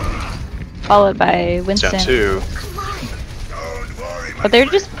 Followed by It's Winston. down 2. But they're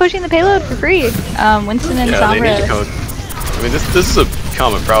just pushing the payload for free. Winston and Yeah, they need to Sombra. go. I mean, this is a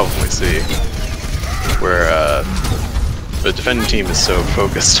common problem we see, where the defending team is so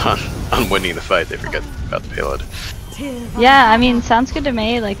focused on winning the fight they forget about the payload. Yeah, I mean, sounds good to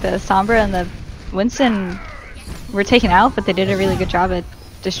me. Like the Sombra and the Winston were taken out, but they did a really good job at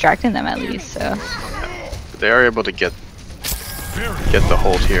distracting them at least. So But they are able to get the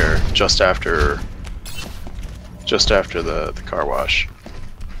hold here just after the car wash.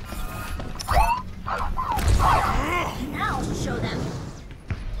 Now show them.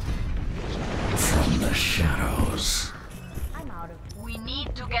 From the shadows. I'm out of. We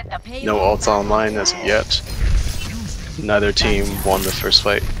need to get the payload. No ults online as of yet. Neither team won the first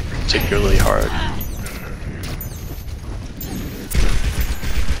fight particularly hard.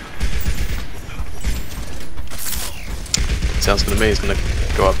 Sounds good to me. He's gonna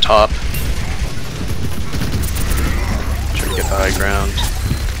go up top. Try to get the high ground.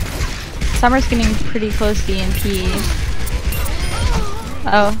 Sombra's getting pretty close to EMP.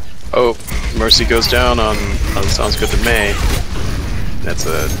 Oh, Oh, Mercy goes down on Sounds Good to Mei.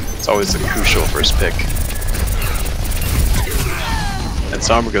 It's always a crucial first pick. And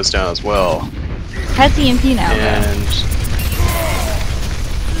Sombra goes down as well. has EMP now. Though. And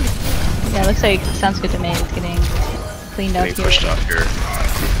Yeah, it looks like Sounds Good to Me is getting cleaned up getting here. pushed off here.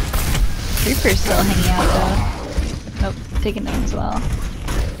 Reaper's still hanging out though. Nope, taking them as well.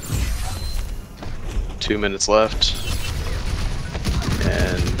 2 minutes left.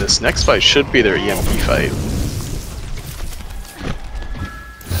 And this next fight should be their EMP fight.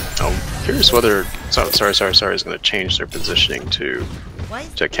 I'm curious whether Sorry is going to change their positioning to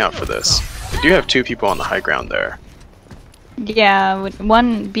account for this. They do have 2 people on the high ground there. Yeah, with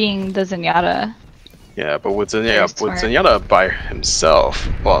one being the Zenyatta. Yeah, but with Very smart. Zenyatta by himself,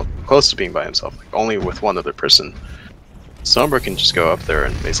 well, close to being by himself, like only with one other person, Sombra can just go up there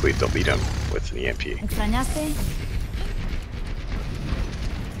and basically delete him with an EMP. ¿Extrañaste?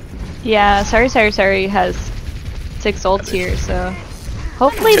 Yeah, Sorry has 6 ults here, so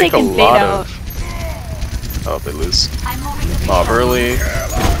hopefully they Take a can fade lot out. Oh, they lose mob early,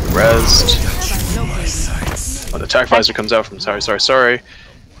 rezzed. When attack visor comes out from Sorry,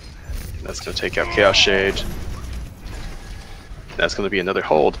 that's going to take out Chaos Shade. That's going to be another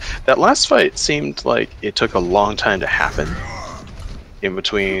hold. That last fight seemed like it took a long time to happen in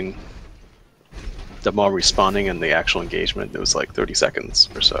between the mob respawning and the actual engagement. It was like 30 seconds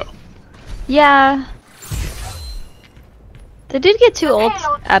or so. Yeah. They did get 2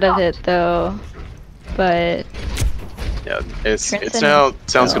 ults out of it though, but Yeah, it's Trinson now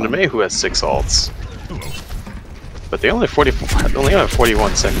Sounds is Good to Me who has 6 ults. But they only have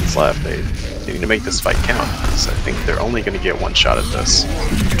 41 seconds left. They need to make this fight count, because I think they're only going to get 1 shot at this.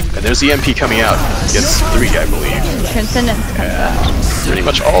 And there's the MP coming out. Gets 3, I believe. Transcendence comes out. Pretty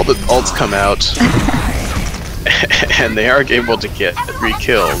much all the ults come out, and they are able to get 3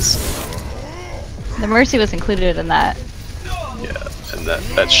 kills. The Mercy was included in that. Yeah, and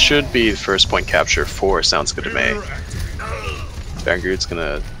that should be the first point capture for Sounds Good to Me. Vanguard's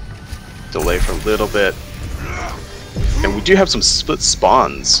gonna delay for a little bit. And we do have some split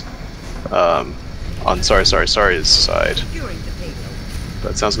spawns on Sorry's side.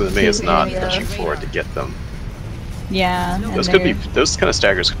 But Sounds Good to Me is not pushing forward to get them. Yeah. Those kind of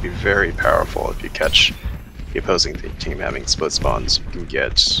staggers could be very powerful if you catch the opposing team having split spawns. You can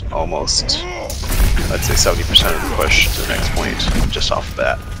get almost, let's say, 70% of the push to the next point just off the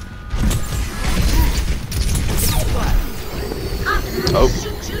bat. Oh,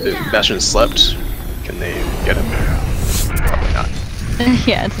 Bastion slept. Can they get him? Probably not.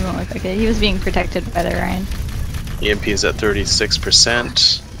 Yeah, it doesn't look like it. He was being protected by the Rhine. EMP is at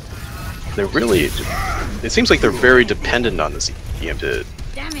 36%. They're really... It seems like they're very dependent on this EMP to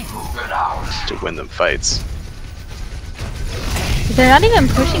win them fights. They're not even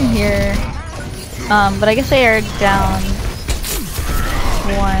pushing here. But I guess they are down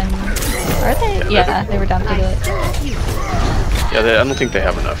 1. Are they? Yeah, they were down 3 to it. Yeah, I don't think they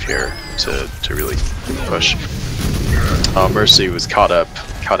have enough here to really push. Mercy was caught out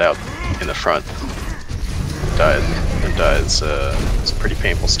in the front. Dies. It's a pretty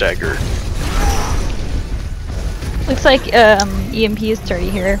painful stagger. Looks like EMP is dirty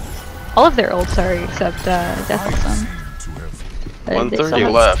here. All of their ults are except Death Zone. 130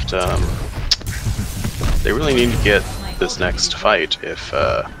 left. They really need to get this next fight if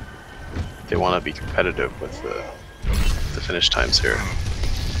they want to be competitive with the finish times here.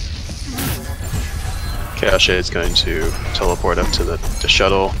 Chaos Shade's going to teleport up to the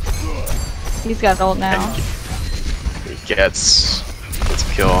shuttle. He's got ult now. He gets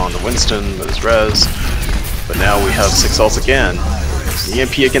a kill on the Winston with his res, but now we have 6 ults again.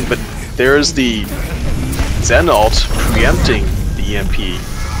 EMP again, but there's the Zen ult preempting the EMP,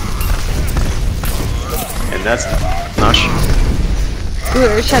 and that's not. Ooh,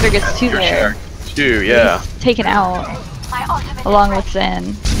 Earthshatter gets 2 there. 2, yeah. He's taken out along with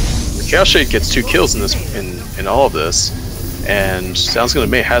Zen. Chaos Shade gets 2 kills in this in all of this, and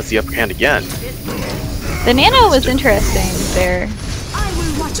SGTMei has the upper hand again. The nano was interesting there. I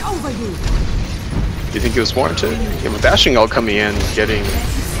will watch over you. Do you think it was warranted? Yeah, with Bashing all coming in, getting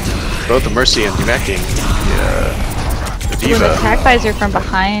both the Mercy and demecking the When Diva. the attack visor from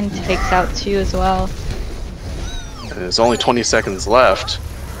behind takes out 2 as well. And there's only 20 seconds left.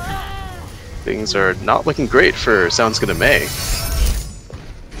 Things are not looking great for SGTMei.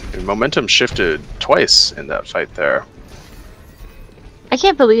 And momentum shifted twice in that fight there. I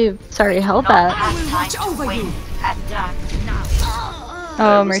can't believe Sorry held that. I will watch over you.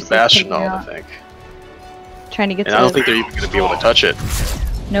 Oh, It was Mercy's Bastion taking all, I out. think. Trying to get And to I don't think they're even going to be able to touch it.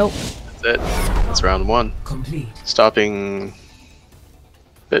 Nope. That's it. That's round 1. Complete. Stopping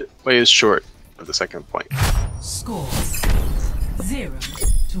bit ways short of the second point. Score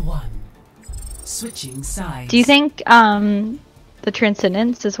 0-1. Switching sides. Do you think the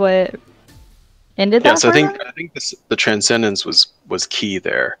Transcendence is what ended that? Yeah, so I for think them? the Transcendence was key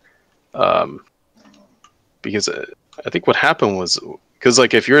there, because I think what happened was, because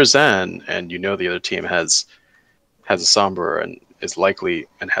like if you're a Zen and you know the other team has a Sombra and is likely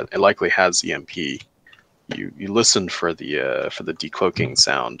and likely has EMP, you listen for the decloaking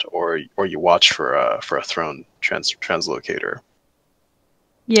sound, or you watch for a throne translocator.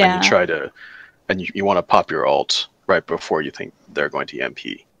 Yeah. And you try to, and you want to pop your ult right before you think they're going to EMP.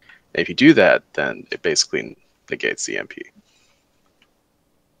 And if you do that, then it basically negates the EMP.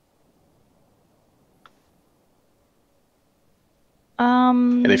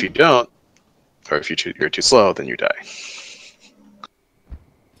 And if you don't, or if you're too slow, then you die.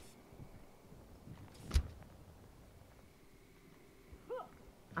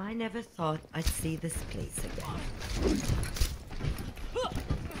 I never thought I'd see this place again.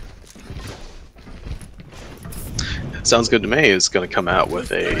 SGTMei is going to come out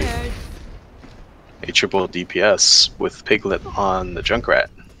with a triple DPS with Piglet on the Junkrat.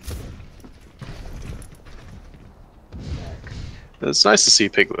 It's nice to see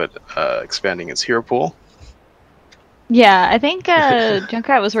Piglet expanding his hero pool. Yeah, I think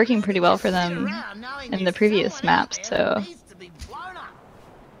Junkrat was working pretty well for them in the previous maps, so.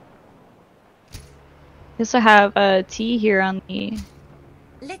 We also have a T here on the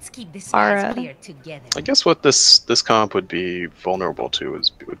Let's keep this Pharah. clear together. I guess what this comp would be vulnerable to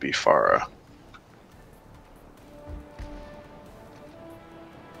would be Pharah.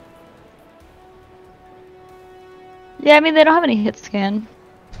 Yeah, I mean they don't have any hit scan.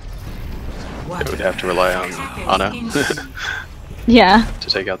 They would have to rely on Ana Yeah. to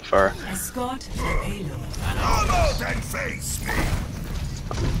take out the Pharah. Escort the payload.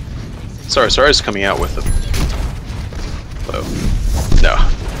 Sorry's coming out with a... Oh. No,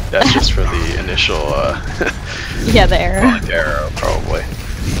 that's just for the initial Yeah, the arrow. arrow, probably.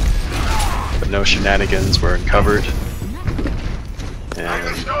 But no shenanigans were uncovered.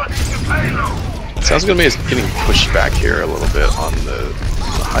 And SGTMei is getting pushed back here a little bit on the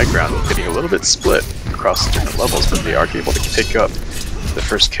high ground, getting a little bit split across the different levels, but they are able to pick up the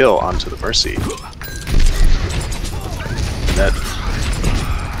first kill onto the Mercy. And that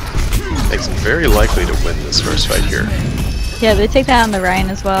makes them very likely to win this first fight here. Yeah, they take that on the Rhine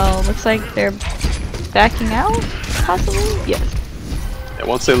as well. Looks like they're backing out, possibly? Yes. And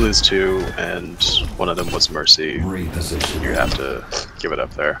once they lose 2, and one of them was Mercy, Reposition. you have to give it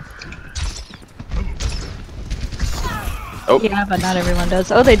up there. Oh, Yeah, but not everyone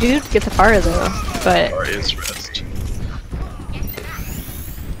does. Oh, they do get the Pharah though, but sorry, is rest.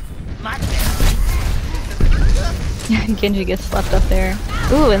 Genji gets slept up there.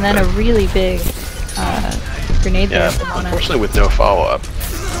 Ooh, and then a really big grenade there. Yeah, from Mona. unfortunately with no follow-up.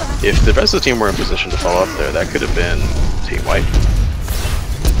 If the rest of the team were in position to follow up there, that could have been Team White.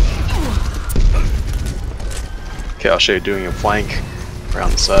 Kalshay doing a flank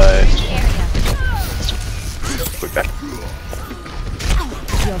around the side. Quick back.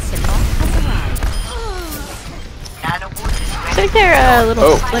 Looks like they're a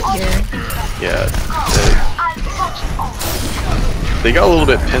little split here. Yeah, they got a little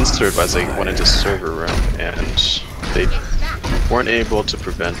bit pincered as they went into server room, and they weren't able to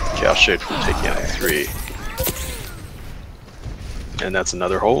prevent Kalshay from taking out 3. And that's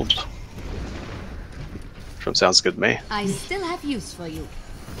another hold from Sounds Good Mei. I still have use for you.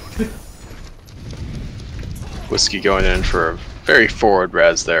 Whiskey going in for a very forward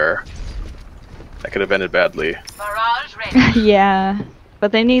res there. That could have ended badly. Barrage ready. Yeah,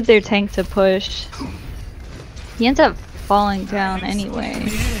 but they need their tank to push. He ends up falling down anyway.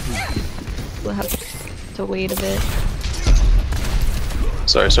 We'll have to wait a bit.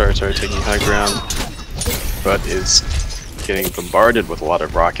 Sorry, taking high ground, but is getting bombarded with a lot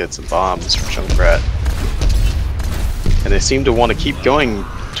of rockets and bombs from Junkrat. And they seem to want to keep going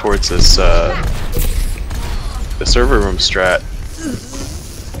towards this, the server room strat.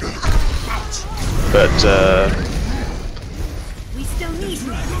 But,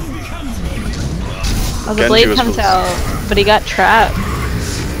 Oh, the blade comes out, but he got trapped.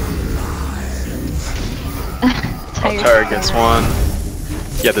 Tyre gets one.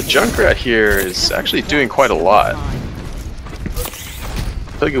 Yeah, the Junkrat here is actually doing quite a lot. I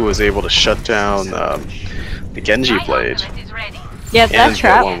think it was able to shut down the Genji blade Yeah, that and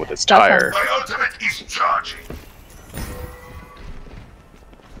trap. get one with its Tyre. My ultimate is charging.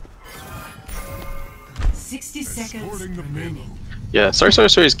 60 seconds remaining. Yeah, Sorry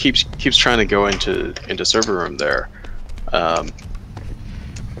keeps trying to go into server room there, and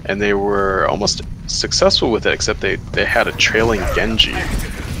they were almost successful with it, except they had a trailing Genji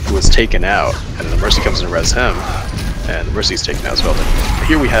who was taken out, and the Mercy comes in to res him, and the Mercy's taken out as well. But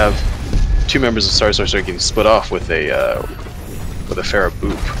here we have 2 members of Sorry getting split off with a Pharah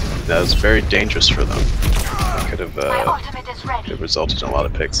boop. That was very dangerous for them. It could have resulted in a lot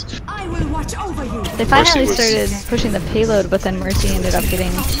of picks. I will watch over you. They finally started pushing the payload, but then Mercy ended up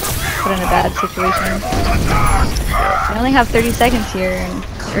getting put in a bad situation. We only have 30 seconds here, and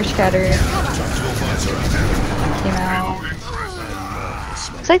Earthscatter came out.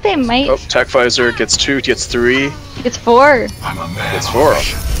 Looks like they might. Oh, Tech Visor gets 2, gets 3, It's 4. I'm a man. gets 4.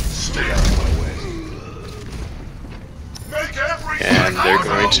 Stay out of my way. Make every And they're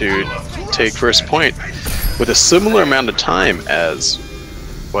going to take first point with a similar amount of time as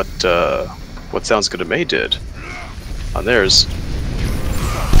what Sounds Good Mei did on theirs.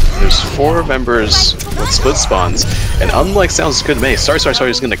 There's 4 members with split spawns, and unlike Sounds Good Mei, Sorry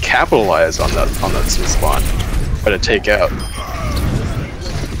is going to capitalize on that split spawn, try to take out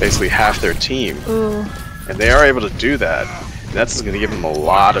basically half their team. Ooh. And they are able to do that. And that's going to give them a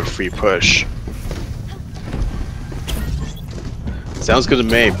lot of free push. Sounds Good to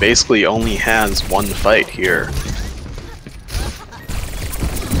Mei basically only has 1 fight here,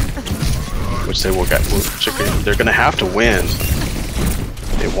 which they will get. They're going to have to win.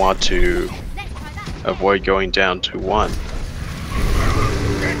 They want to avoid going down to 1.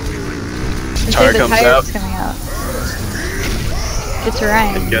 Tyre comes out. Coming out. Gets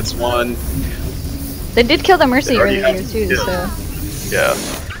Ryan. And gets 1. They did kill the Mercy They already earlier have- too, yeah. so Yeah.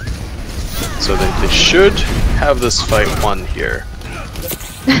 So they should have this fight won here.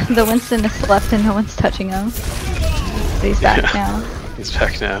 the Winston is left and no one's touching him. So he's back now. He's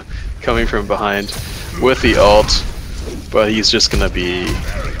back now, coming from behind with the ult, but he's just gonna be.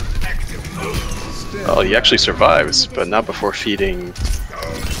 Well, he actually survives, but not before feeding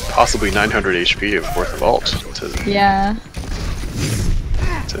possibly 900 HP of worth of ult to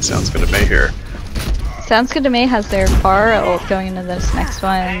Sounds Good to Mei here. Sounds Good to Mei has their Pharah ult going into this next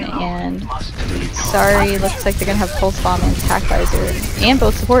one, and Sorry looks like they're gonna have Pulse Bomb and Tac Visor, and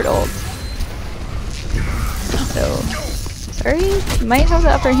both support ults. So Sorry might have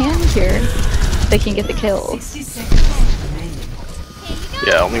the upper hand here. If they can get the kill. 60 seconds remaining.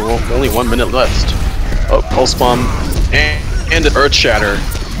 Yeah, only 1 minute left. Oh, Pulse Bomb and an Earth Shatter.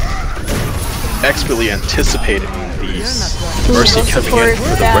 Expertly anticipating these Mercy coming in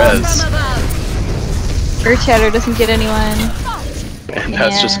for the res. Earth Shatter doesn't get anyone. And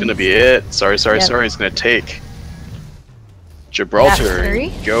that's just gonna be it. Sorry, Yep. sorry is gonna take Gibraltar Sorry.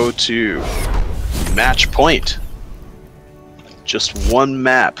 and go to match point. Just one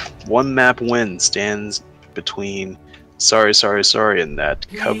map win stands between Sorry, and that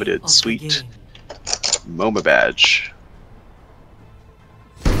coveted sweet MOMA badge.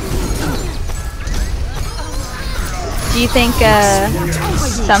 Do you think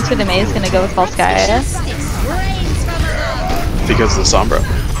SGTMei is gonna go with Volskaya? Because of the Sombra.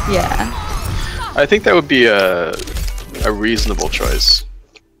 Yeah. I think that would be a reasonable choice.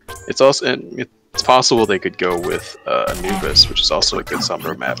 It's also, and it's possible they could go with Anubis, which is also a good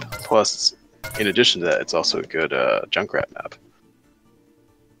Sombra map. Plus, in addition to that, it's also a good Junkrat map.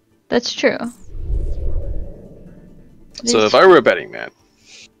 That's true. So if I were a betting man,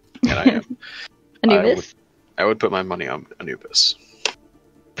 and I am, Anubis? I would put my money on Anubis.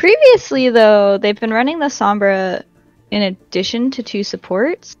 Previously, though, they've been running the Sombra in addition to 2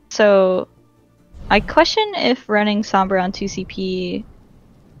 supports, so I question if running Sombra on 2 CP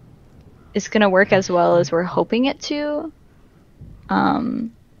is going to work as well as we're hoping it to. Yeah,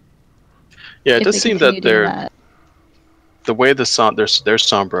 it does seem that the way their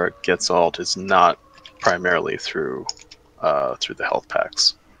Sombra gets ult is not primarily through the health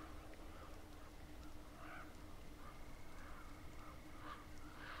packs.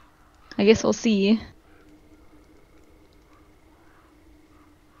 I guess we'll see.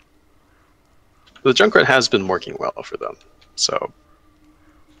 The Junkrat has been working well for them, so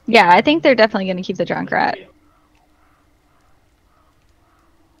Yeah, I think they're definitely going to keep the Junkrat.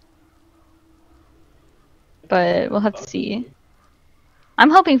 But we'll have to see. I'm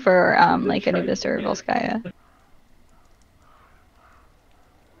hoping for like Anubis or Volskaya.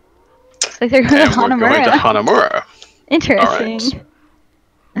 Looks like they're going to and we're going to Hanamura. Interesting.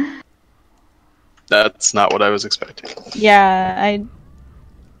 Alright. That's not what I was expecting. Yeah,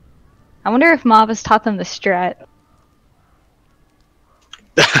 I wonder if Mob has taught them the strat.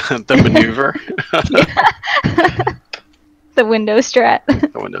 The maneuver. The window strat.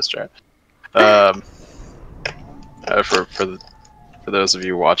 The window strat. For those of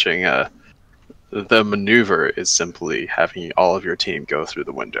you watching, the maneuver is simply having all of your team go through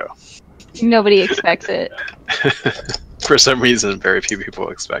the window. Nobody expects it. For some reason, very few people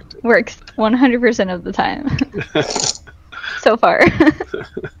expect it. Works 100% of the time. So far.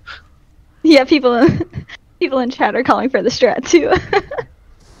 Yeah, people in chat are calling for the strat too.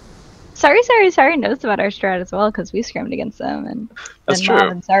 Sorry knows about our strat as well because we scrimmed against them, and That's Mob true.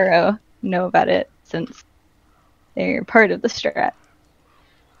 and Zaro know about it since they're part of the strat.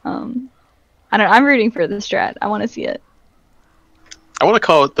 I don't know. I'm rooting for the strat. I want to see it. I want to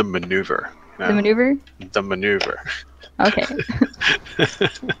call it the maneuver. You know? The maneuver? The maneuver. Okay.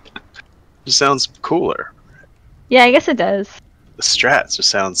 Just sounds cooler. Yeah, I guess it does. The strats just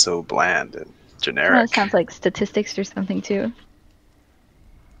sound so bland and generic. Well, it sounds like statistics or something too.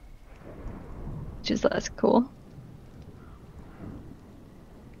 Which is less cool.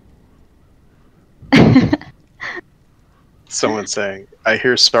 Someone saying, "I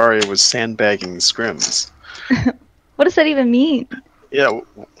hear Sorry was sandbagging scrims." What does that even mean? Yeah,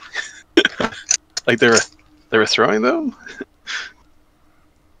 like they were throwing them.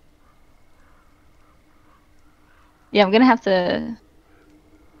 Yeah, I'm gonna have to.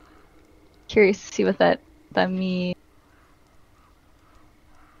 Curious to see what that means.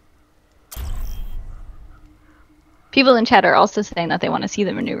 People in chat are also saying that they want to see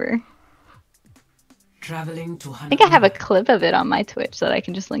the maneuver. Traveling to I think I have a clip of it on my Twitch that I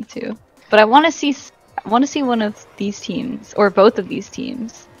can just link to. But I want to see one of these teams or both of these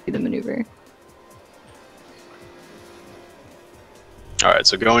teams do the maneuver. All right,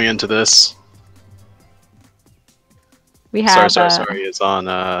 so going into this, We have Sorry is on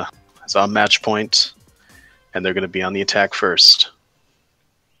match point, and they're going to be on the attack first.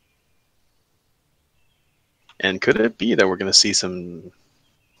 And could it be that we're going to see something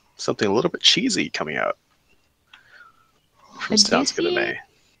a little bit cheesy coming out from SGTMei?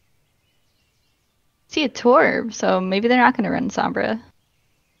 See a Torb, so maybe they're not going to run Sombra.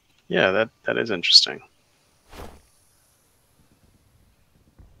 Yeah, that is interesting.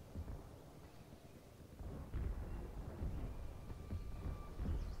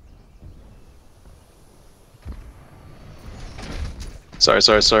 Sorry,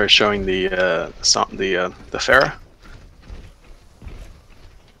 showing the Pharah.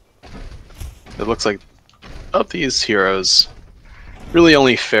 It looks like of these heroes, really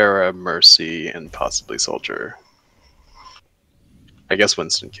only Pharah, Mercy, and possibly Soldier. I guess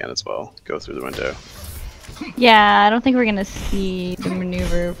Winston can as well go through the window. Yeah, I don't think we're gonna see the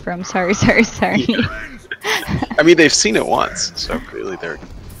maneuver from Sorry. I mean, they've seen it once, so clearly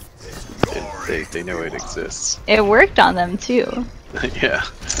they know it exists. It worked on them too. Yeah.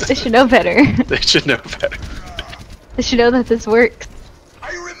 They should know better. They should know better. They should know that this works.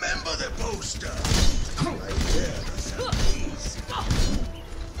 I remember the poster.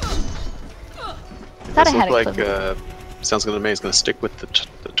 Thought I This had look it like Sounds Good to Me is going to stick with the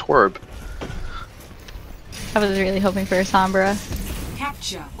Torb. I was really hoping for a Sombra.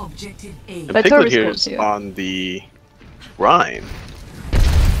 Capture objective A. The But Piglet Torb is here cool is too. on the Rhine.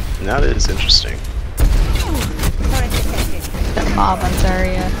 And that is interesting. That mob on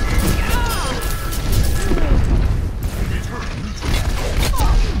Zarya.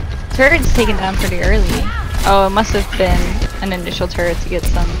 Turret's taken down pretty early. Oh, it must have been an initial turret to get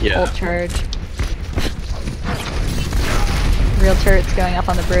some ult charge. Real turrets going up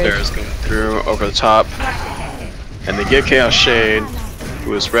on the bridge. Bears going through over the top. And they get Chaos Shade,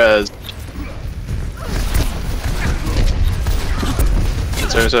 who is rezzed.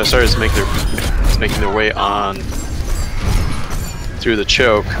 Sorry is making their way on through the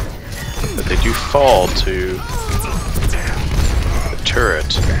choke, but they do fall to the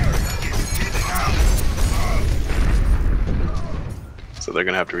turret. So they're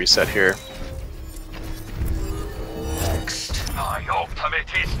gonna have to reset here. My ultimate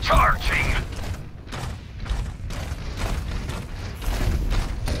is charging.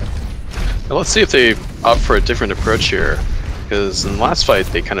 Now let's see if they opt for a different approach here, because in the last fight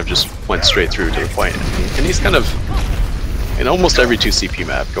they kind of just went straight through to the point. And he's kind of, in almost every 2CP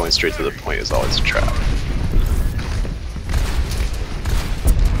map, going straight to the point is always a trap.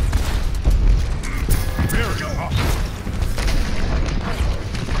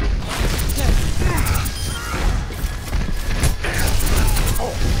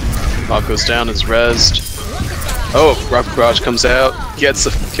 Mob goes down, is rezzed. Oh, Rocket Barrage comes out, gets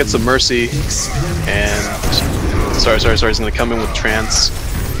a mercy, and Sorry is gonna come in with trance,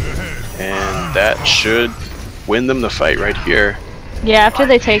 and that should win them the fight right here. Yeah, after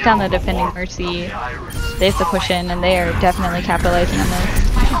they take down the defending Mercy, they have to push in, and they are definitely capitalizing on this.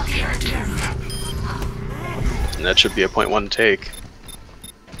 And that should be a .1 take.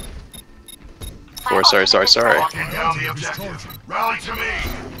 Or Sorry. Down the objective. Rally to me.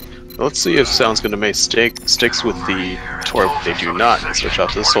 Let's see if Sounds Good to Me sticks with the Torb. They do not. Switch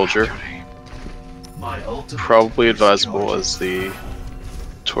off to the Soldier. Probably advisable, as the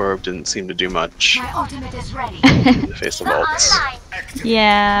Torb didn't seem to do much My ultimate is ready. in the face of ults.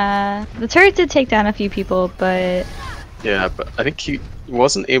 Yeah, the turret did take down a few people, but Yeah, but I think he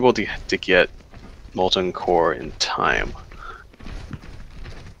wasn't able to get Molten Core in time.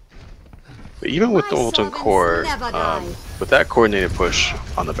 But even with the Molten Core, with that coordinated push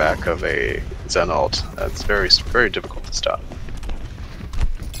on the back of a Zen ult, that's very difficult to stop.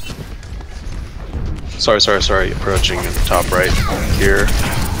 Sorry, approaching in the top right here.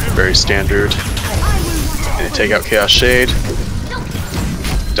 Very standard. And take out Chaos Shade.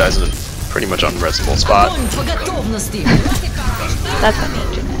 Dies in a pretty much unreasonable spot. that's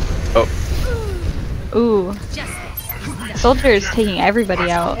unfortunate. Oh, Ooh. Soldier is taking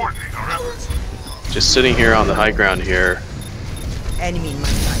everybody out. just sitting here on the high ground here. Enemy in my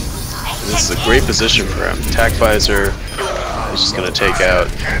sight. And this is a great position for him. Attack Visor is just going to take out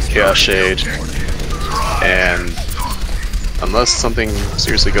Chaos Shade. And unless something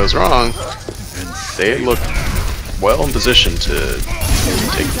seriously goes wrong, they look well in position to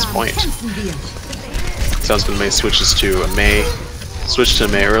take this point. Sounds Good to Mei switches to a Mei. Switched to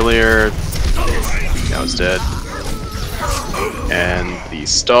Mei earlier. Now it's dead. And the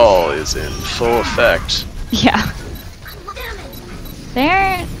stall is in full effect. Yeah.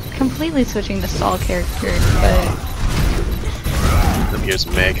 They're completely switching to stall characters, but Then here's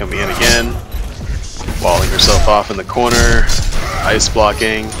Mei coming in again. Walling herself off in the corner. Ice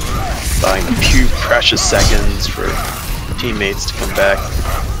blocking. Buying a few precious seconds for teammates to come back.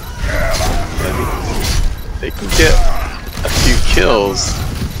 And they can get a few kills.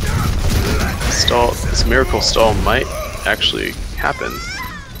 This miracle stall might actually happen.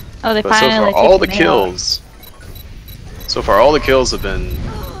 oh, they But so finally far all took the Mei out. kills have been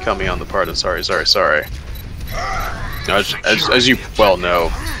coming on the part of Sorry. Now, as you well know,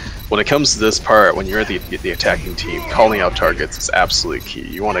 when it comes to this part, when you're the attacking team, calling out targets is absolutely key.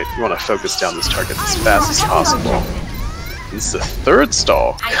 You want to focus down this target as fast as possible. This is the third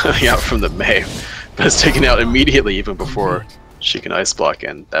stall coming out from the Mei, but it's taken out immediately even before she can ice block,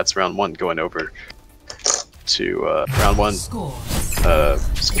 and that's round one going over to round one.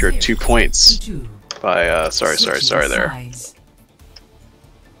 Secured 2 points by Sorry there.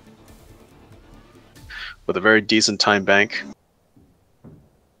 With a very decent time bank.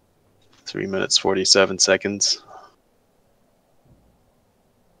 3 minutes 47 seconds.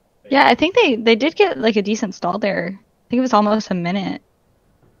 Yeah, I think they did get like a decent stall there. I think it was almost a minute.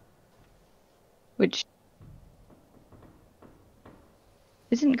 Which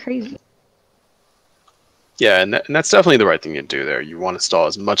isn't crazy. Yeah, and that's definitely the right thing to do there. You want to stall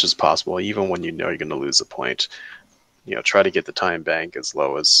as much as possible, even when you know you're going to lose a point. You know, try to get the time bank as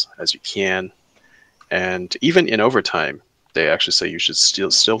low as you can. And even in overtime, they actually say you should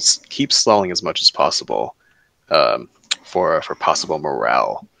still keep stalling as much as possible for possible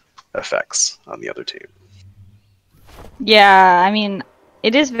morale effects on the other team. Yeah, I mean,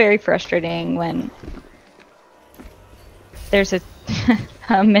 it is very frustrating when there's a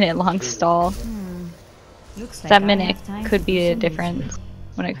a minute-long stall. Looks like That I minute have time could for be a some difference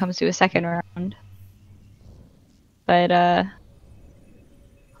when it comes to a second round. But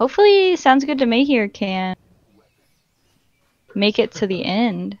hopefully Sounds Good to Me here can make it to the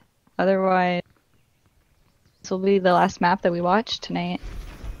end. Otherwise, this will be the last map that we watch tonight.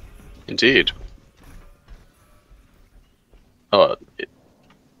 Indeed. Oh,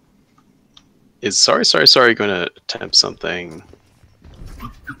 is Sorry going to attempt something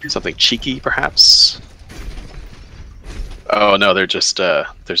cheeky, perhaps? Oh no, they're just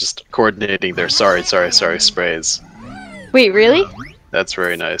coordinating their sorry sprays. Wait, really? That's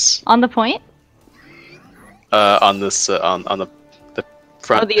very nice. On the point? On this on the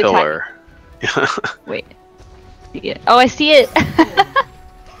front the pillar. Wait. Oh, I see it.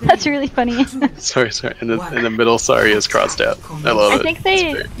 That's really funny. sorry. In the middle, sorry is crossed out. I love it. I think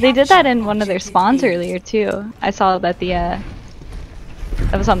they did that in one of their spawns earlier too. I saw that that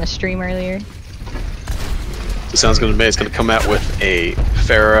was on the stream earlier. So Sounds Good to Me is going to come out with a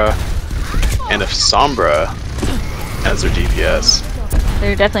Pharah and a Sombra as their DPS.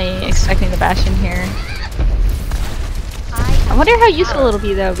 They're definitely expecting the Bastion here. I wonder how useful it'll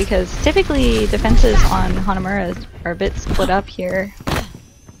be though, because typically defenses on Hanamura are a bit split up here.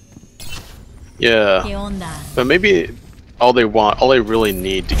 Yeah, but maybe all they really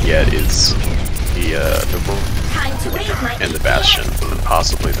need to get is the and the Bastion, and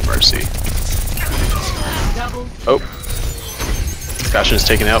possibly the Mercy. Oh, Bastion is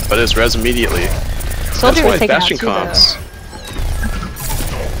taken out, but it's res immediately. Soldier was taken Bastion out too,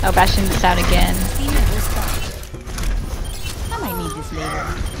 though. Oh, Bastion's down again.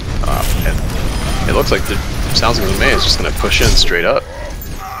 And it looks like the Sounds Good to Me is just going to push in straight up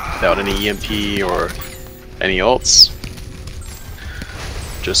without any EMP or any ults.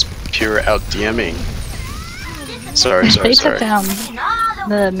 Just pure out DMing. Sorry. They took down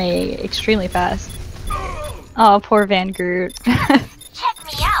the Mei extremely fast. Oh, poor Van Groot. Check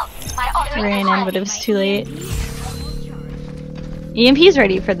me out. Ran in, but it was too late. EMP's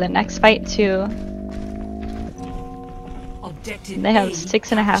ready for the next fight too. They have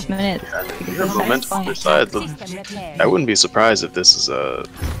 6.5 minutes. There's momentum on their side. I wouldn't be surprised if this is a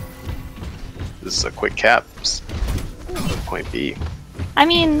quick cap. Point B. I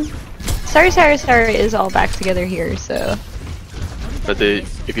mean, Sorry is all back together here, so. But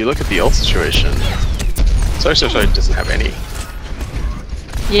if you look at the ult situation, Sorry doesn't have any.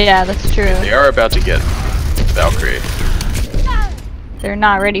 Yeah, that's true. They are about to get Valkyrie. They're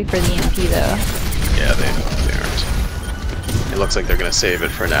not ready for the EMP though. Yeah, they aren't. It looks like they're gonna save it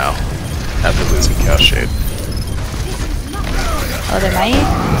for now, after losing Cow Shade. Oh, they might?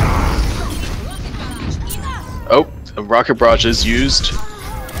 Oh, a rocket barrage is used.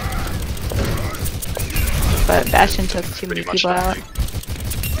 But Bastion took too many Pretty much people out. nothing.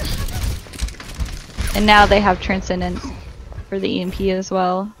 And now they have Transcendence for the EMP as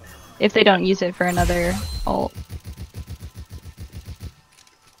well, if they don't use it for another ult.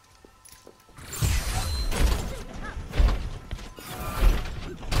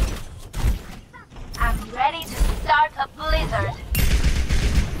 I'm ready to start a blizzard.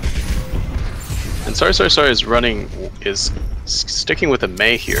 And Sorry is sticking with a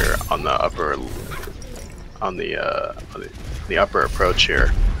Mei here on the upper upper approach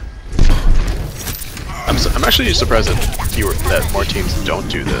here. I'm actually surprised that more teams don't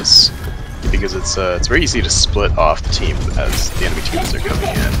do this, because it's very easy to split off the team as the enemy teams are coming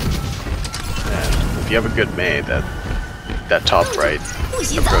in. And if you have a good Mei, that top right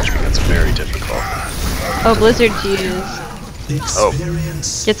approach becomes very difficult. Oh, Blizzard's used. Oh,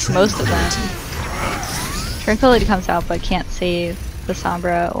 Gets most of them. Tranquility comes out but can't save the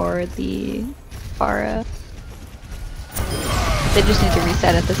Sombra or the Pharah. They just need to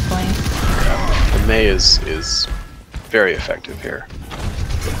reset at this point. yeah. The Mei is very effective here.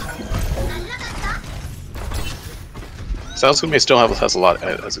 Sounds Good to Me still has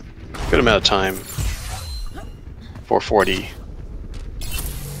a good amount of time. 440.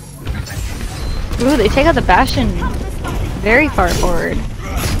 Ooh, they take out the Bastion very far forward.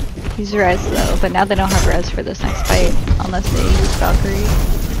 Use res though, but now they don't have res for this next fight unless they use Valkyrie.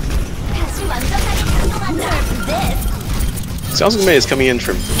 SGTMei is coming in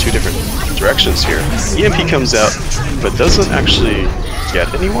from two different directions here. EMP comes out, but doesn't actually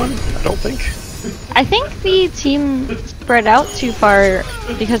get anyone, I don't think. I think the team spread out too far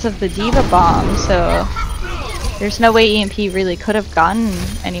because of the D.Va bomb, so there's no way EMP really could have gotten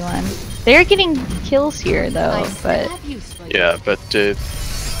anyone. They're getting kills here though, but... Yeah, but they've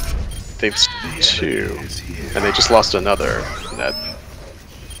two, and they just lost another. That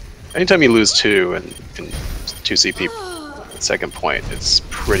anytime you lose two and 2 CP second point, it's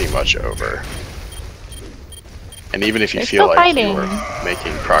pretty much over. And even if you feel like you're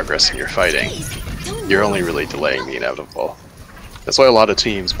making progress in your fighting, you're only really delaying the inevitable. That's why a lot of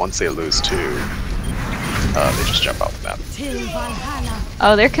teams, once they lose two, they just jump off the map.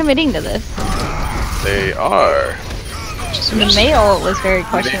 Oh, they're committing to this. They are. The Mei ult was very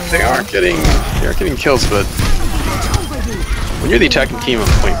questionable. They are getting kills, but when you're the attacking team on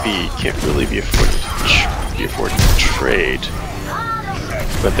point B, you can't really be afforded to trade.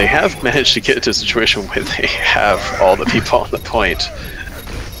 But they have managed to get to a situation where they have all the people on the point.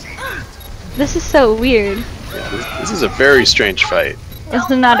 This is so weird. Yeah, this is a very strange fight. I was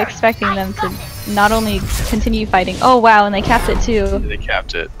not expecting them to not only continue fighting. Oh wow, and they capped it too. They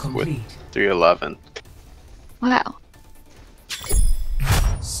capped it with 311. Wow.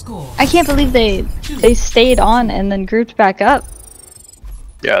 I can't believe they stayed on and then grouped back up.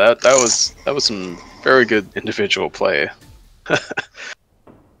 Yeah, that was some very good individual play.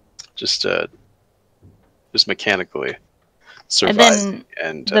 just mechanically surviving.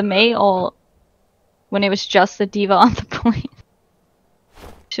 And the Mei ult, when it was just the D.Va on the point,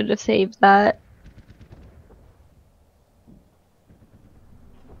 should have saved that.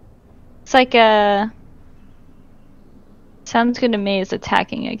 It's like Sounds Good to Me is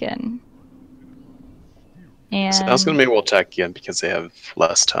attacking again. And Sounds Good to Me will attack again because they have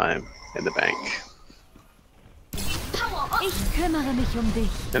less time in the bank.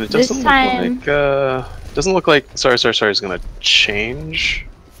 And it doesn't look like Sorry.Sorry is gonna change.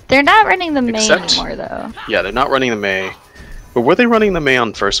 They're not running the Mei anymore though. Yeah, they're not running the Mei. But were they running the Mei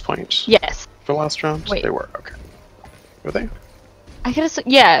on first point? Yes. For last round? Wait. They were, okay. Were they? I could have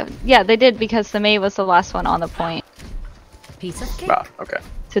yeah, they did because the Mei was the last one on the point. Piece of cake. Ah, okay.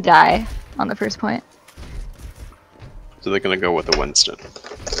 To die on the first point. So they're gonna go with the Winston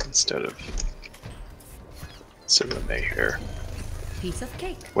instead of the Mei here. Piece of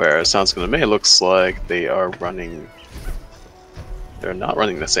cake. Whereas Sounds Good to Me looks like they are running. They're not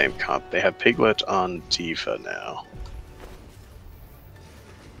running the same comp. They have Piglet on D.Va now.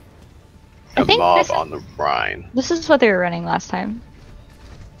 And Mob on the Rhine. This is what they were running last time.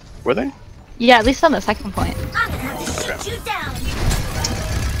 Were they? Yeah, at least on the second point. Okay.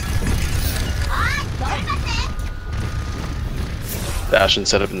 Bastion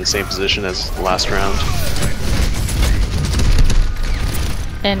set up in the same position as last round.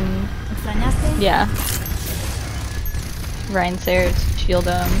 And yeah. Rhine's there to shield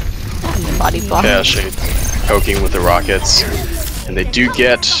him. And the body block. Yeah, Shade poking with the rockets. And they do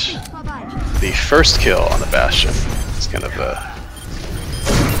get the first kill on the Bastion. It's kind of a...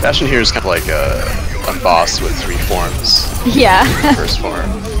 Bastion here is kind of like a boss with 3 forms. Yeah. First form,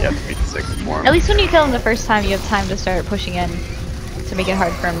 you have to beat the second form. At least when you kill him the first time, you have time to start pushing in to make it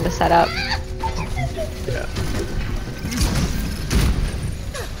hard for him to set up. Yeah.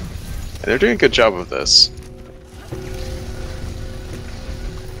 And they're doing a good job of this.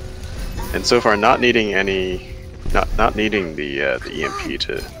 And so far, not needing any, not needing the EMP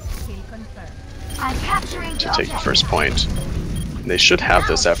to take the first point. And they should have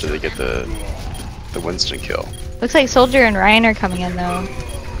this after they get the Winston kill. Looks like Soldier and Ryan are coming in though.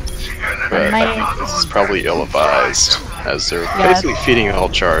 But this is probably ill-advised, as they're basically feeding a whole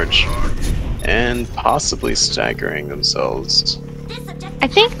charge and possibly staggering themselves. I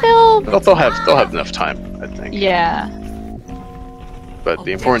think they'll have enough time, I think. Yeah. But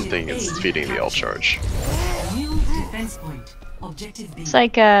the important thing is feeding the ult charge. It's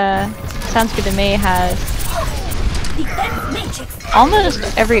like Sounds Good to Me has almost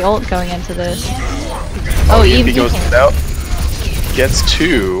every ult going into this. Oh, EMP goes out, gets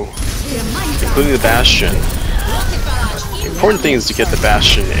 2, including the Bastion. The important thing is to get the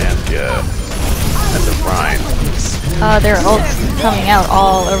Bastion and the Rhine. Their ults coming out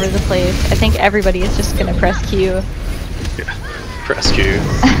all over the place. I think everybody is just gonna press Q. Yeah, press Q.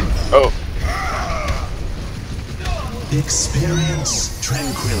 Oh. Experience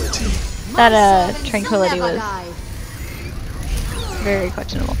tranquility. That tranquility was very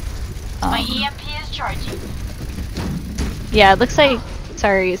questionable. My EMP is charging. Yeah, it looks like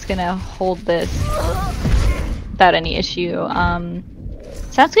Sorry is gonna hold this without any issue.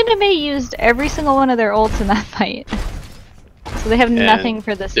 Sounds Good to Mei used every single one of their ults in that fight. So they have And nothing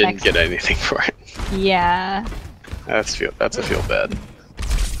for this didn't next. get anything for it. Yeah. That's a feel bad.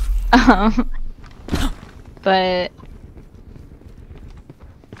 But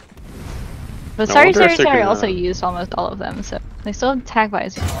I Sorry, wonder if they're Sorry gonna- also used almost all of them, so they still have attack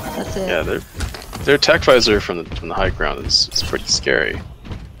visor. That's it. Yeah, their attack visor from the high ground is pretty scary.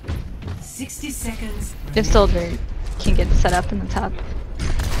 60 seconds. If Soldier can get set up in the top.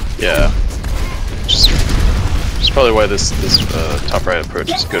 Yeah, just probably why this top right approach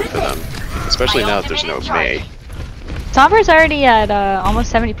is good for them, especially now that there's no Mei. Sombra's already at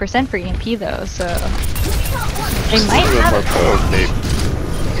almost 70% for EMP though, so they might A little have more it.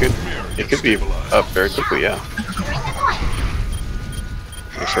 poke. It could be up very quickly. Yeah.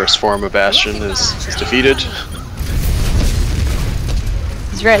 The first form of Bastion is defeated.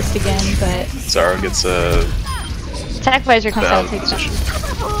 He's rezzed again, but Zara gets a attack visor comes out bad and takes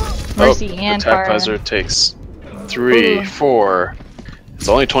position. Mercy and attack Pharah. visor takes 3, Ooh. 4. It's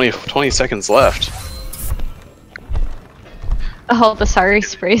only 20 seconds left. Oh, the Sorry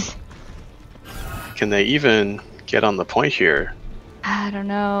sprays. Can they even get on the point here? I don't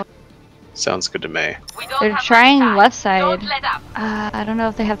know. Sounds good to me. We don't They're have trying much time. left side. Don't let up. I don't know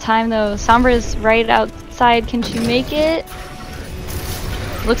if they have time though. Sombra's right outside. Can she make it?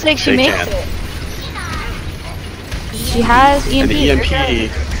 Looks like she They makes can. it. She has EMP. An There it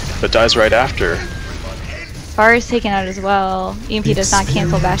EMP, but dies right after. Bar is taken out as well. EMP does not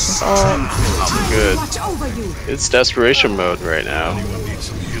cancel Bastion's ult. Good. Watch over you. It's desperation mode right now.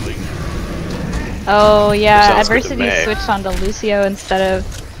 Oh yeah, Sounds good to Adversity me. switched onto Lucio instead of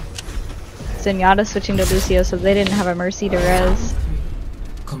Zenyatta switching to Lucio, so they didn't have a Mercy to res.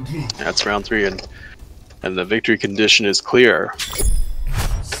 Complete. That's round 3, and the victory condition is clear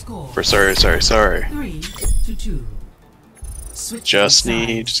Score for Sorry. 3-2. Switch Just sides.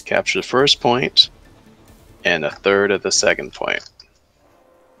 need to capture the first point and a third of the second point,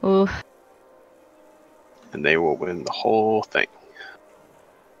 Ooh. and they will win the whole thing.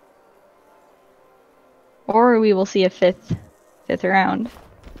 Or we will see a fifth round.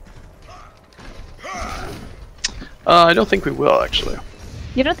 I don't think we will actually.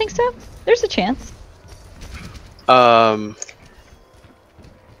 You don't think so? There's a chance. I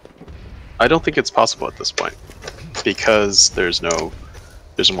don't think it's possible at this point because there's no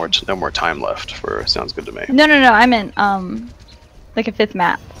more time left for Sounds Good to Me. No, I meant like a fifth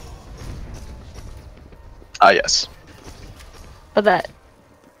map. Ah, yes. But that.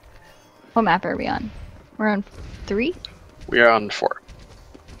 What map are we on? We're on 3? We are on 4.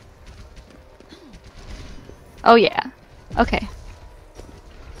 Oh yeah. Okay.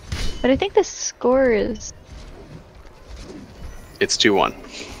 But I think the score is. It's 2-1.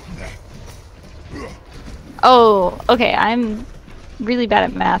 Oh, okay. I'm really bad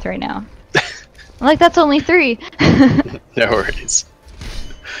at math right now. I'm like, that's only 3. No worries.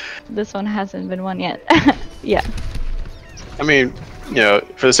 This one hasn't been won yet. Yeah. I mean, you know,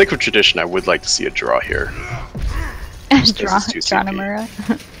 for the sake of tradition, I would like to see a draw here. Draw it's 2CP. Namura.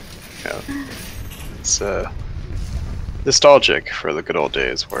 Yeah. It's nostalgic for the good old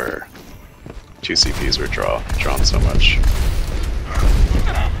days where 2 CPs were drawn so much.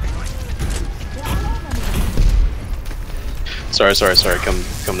 Sorry.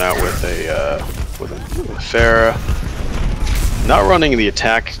 Coming out with a Pharah. Not running the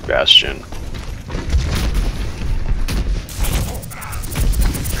attack Bastion.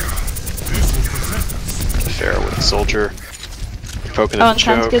 Pharah with a soldier. Poking Oh, at and the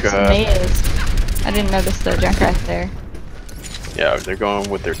sounds choke. good to Mei is. I didn't notice the Junkrat there. Yeah, they're going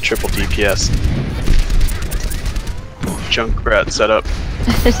with their triple DPS. Junkrat setup.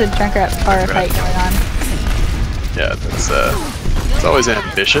 There's a Junkrat Pharah fight going on. Yeah, that's it's always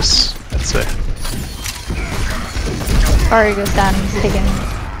ambitious, I'd say. Pharah goes down and he's taking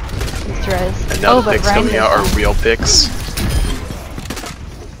his res. And now Oh, the but picks Ryan coming goes out are down. real picks.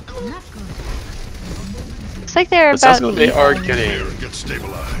 Looks like they're But about sounds like they are even. Get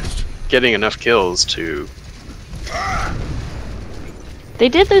stabilized. getting enough kills to. They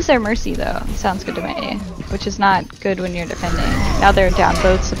did lose their Mercy though, sounds good to me. Which is not good when you're defending. Now they're down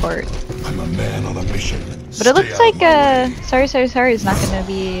both support. I'm a man on a mission. But it looks Stay like out of my way. Sorry is not gonna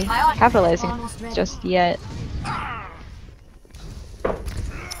be capitalizing just yet. My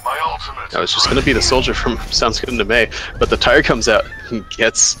ultimate. No, it's just gonna be the soldier from Sounds Good to Mei, but the tire comes out and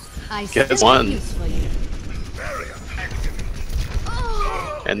gets one.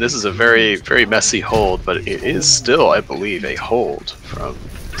 And this is a very, very messy hold, but it is still, I believe, a hold from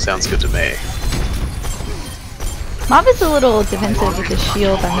Sounds good to me. Mob is a little defensive with his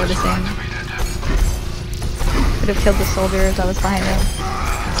shield, I'm noticing. Could have killed the soldier that was behind him.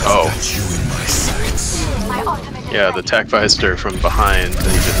 Oh. You in my sights. My ultimate is Yeah, the ready. attack visor from behind that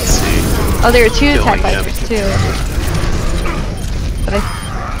you didn't see. Oh, there were two Killing attack him. visors too. But I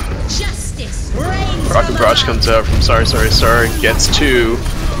Justice reigns Rocket from Barrage above. comes out from Sorry.Sorry, gets 2.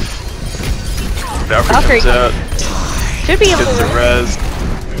 Valkyrie Valkyrie comes out, should be able gets the to res.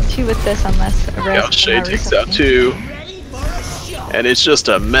 two with this unless a res Shay more takes recently. out 2. And it's just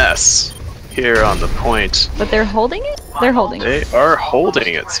a mess here on the point. But they're holding it? They're holding it. They are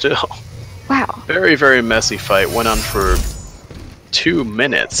holding it still. Wow. Very, very messy fight. Went on for 2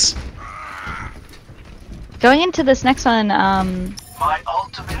 minutes. Going into this next one, My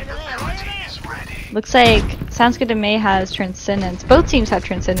ultimate ability is ready. looks like Sounds Good to Mei has Transcendence. Both teams have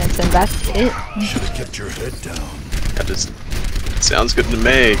Transcendence, and that's it. Should have kept your head down. That just sounds good to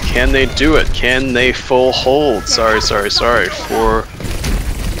me. Can they do it? Can they full hold? Sorry. 4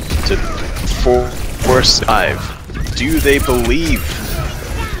 to 5. Do they believe?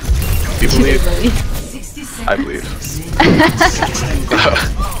 Do you believe? 60 seconds. I believe.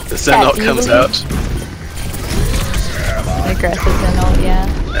 The Sentinel do you comes believe? out, Aggressive Sentinel, yeah.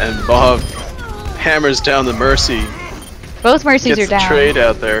 and Bob hammers down the Mercy. Both Mercies Gets are the down. trade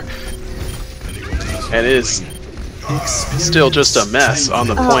out there, and it is still just a mess on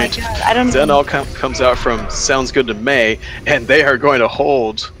the Oh my point. God, I don't Sentinel comes out from Sounds Good to Mei, and they are going to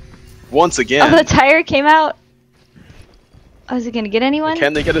hold once Oh, again. the tire came out. Oh, is it gonna get anyone?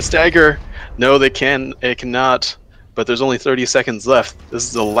 Can they get a stagger? No, they can. It cannot. But there's only 30 seconds left. This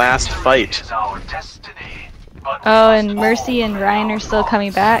is the last fight. It's our destiny. But Oh, and Mercy and Ryan are still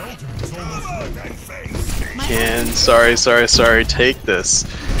coming back. Can Sorry take this?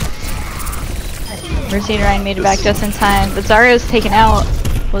 Mercy and Ryan made it back just in time, but Zarya's taken out.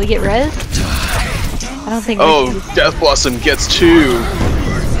 Will he get res? I don't think. Oh, Mercy's- Death Blossom gets 2.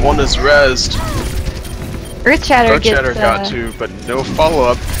 One is rezzed. Earth Shatter Earth Shatter gets. got 2, but no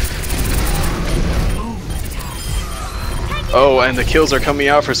follow-up. Oh, and the kills are coming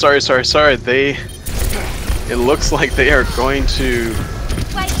out for Sorry. They... It looks like they are going to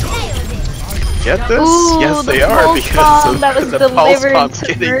get this? Ooh, Yes, the they are, pulse because bomb of that was the pulse delivered bomb to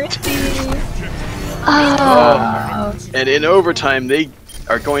getting... Mercy. Oh. And in overtime, they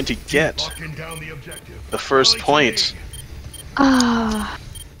are going to get the first point. Ah.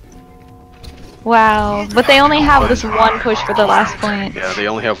 Wow. But they only have this one push for the last point. Yeah, they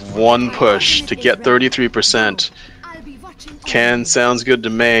only have one push to get 33%. Can Sounds Good to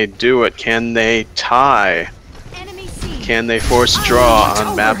Mei do it? Can they tie? Can they force draw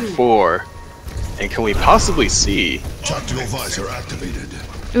on map 4? And can we possibly see Tactical visor activated.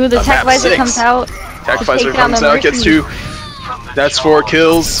 Ooh, the On tech map visor 6. comes out. Tech to Visor take down comes the out, gets Mercy. 2. That's 4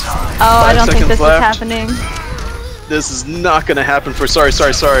 kills. Oh, I 5 don't think seconds this left. is happening. This is not gonna happen for Sorry.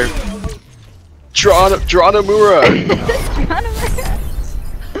 Draw Nomura!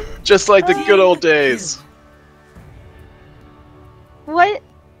 Just like the good old days. What?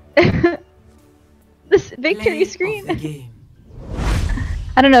 This victory Play of the screen. game.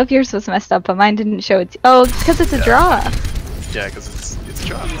 I don't know if yours was messed up, but mine didn't show it. Oh, it's because it's a draw, Yeah, because it's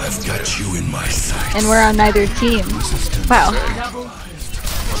draw. I've got you in my sights. and we're on neither team. Wow.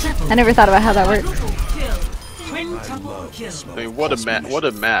 I never thought about how that works. Quintuple kill. I mean, what a map! What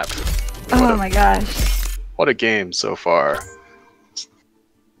a map! Oh my gosh. What a game so far.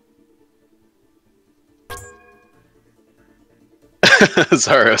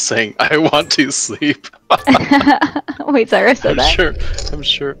 Zara saying, "I want to sleep." Wait, Zara said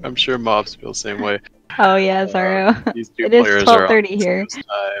that? I'm sure mobs feel the same way. Oh yeah, Zara. These two It is players are on 12:30 here. this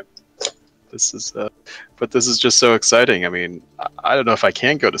time. This is, but this is just so exciting. I mean, I don't know if I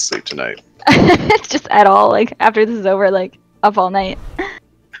can go to sleep tonight. It's just at all, like, after this is over, like, up all night.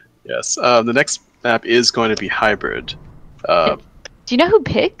 Yes. The next map is going to be hybrid. Do you know who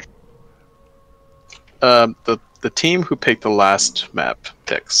picked? The team who picked the last map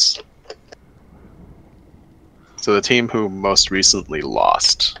picks. So the team who most recently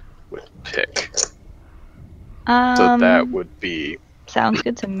lost would pick. So that would be Sounds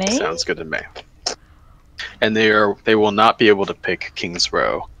good to me. Sounds Good to me. And they will not be able to pick King's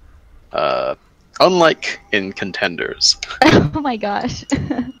Row. Unlike in Contenders. Oh my gosh.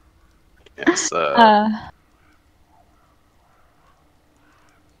 Yes. I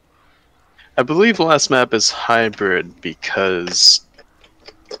believe the last map is hybrid because,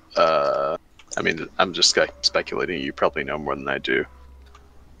 I mean, I'm just speculating. You probably know more than I do.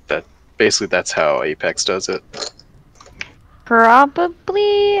 That basically that's how Apex does it.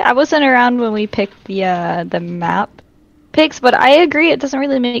 Probably. I wasn't around when we picked the map, picks, but I agree it doesn't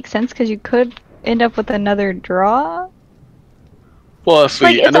really make sense because you could end up with another draw. Well, if we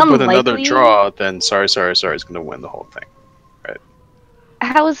Like, end it's up with another unlikely. draw, then Sorry is going to win the whole thing, right?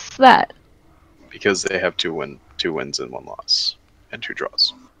 How is that? Because they have two wins and 1 loss, and 2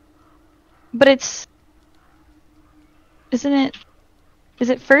 draws. But it's... Isn't it... Is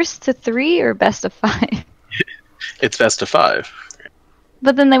it first to 3 or best of 5? It's best of 5.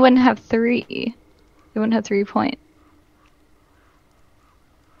 But then they wouldn't have 3. They wouldn't have 3 points.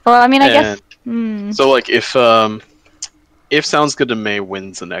 Well, I mean, I guess... So, like, if Sounds Good to May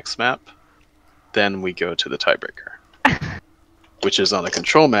wins the next map, then we go to the tiebreaker. Which is on a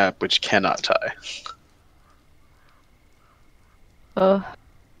control map, which cannot tie. Oh.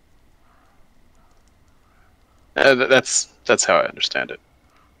 That's how I understand it.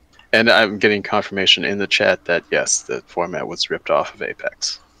 And I'm getting confirmation in the chat that, yes, the format was ripped off of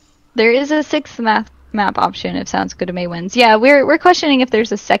Apex. There is a 6th map option if Sounds Good to May wins. Yeah, we're questioning if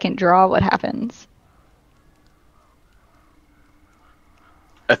there's a second draw, what happens?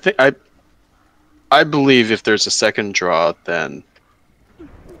 I believe if there's a second draw, then...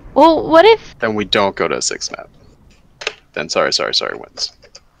 Well, what if... Then we don't go to a 6th map. Then Sorry wins.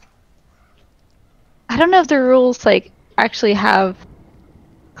 I don't know if the rules, like, actually have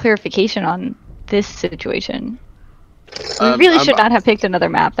clarification on this situation. We really should not have picked another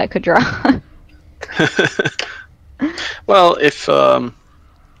map that could draw. Well, if... I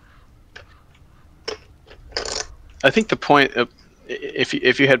think the point...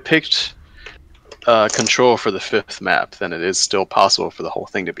 If you had picked control for the 5th map, then it is still possible for the whole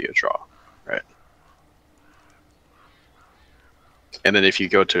thing to be a draw, right? And then if you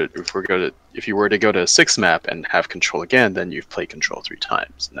were to go to a 6th map and have control again, then you've played control 3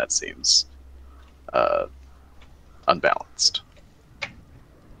 times, and that seems unbalanced.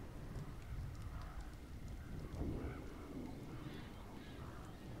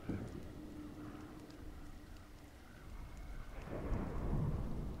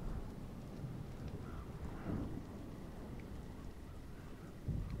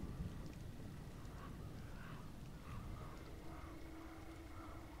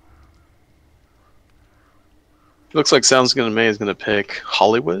 Looks like Sounds Good to May is going to pick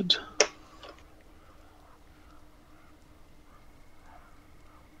Hollywood.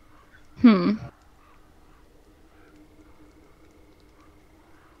 I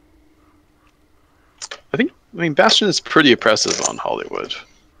mean, Bastion is pretty oppressive on Hollywood.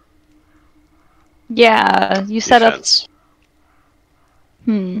 Yeah, you set up...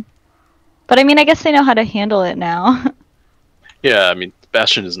 But I mean, I guess they know how to handle it now. Yeah, I mean,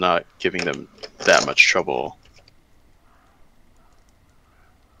 Bastion is not giving them that much trouble.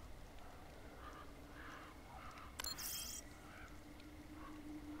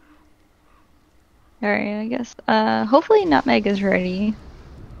 Alright, I guess. Hopefully Nutmeg is ready. He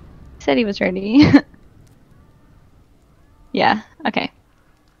said he was ready. Yeah, okay.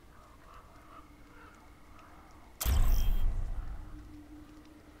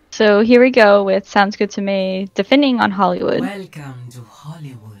 So here we go with Sounds Good to Me defending on Hollywood. Welcome to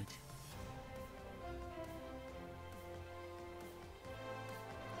Hollywood.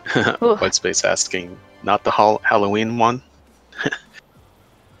 White Space asking, not the Halloween one?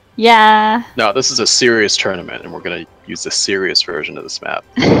 Yeah. No, this is a serious tournament, and we're going to use the serious version of this map.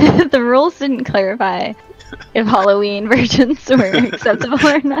 The rules didn't clarify if Halloween versions were acceptable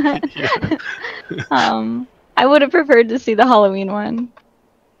or not. I would have preferred to see the Halloween one.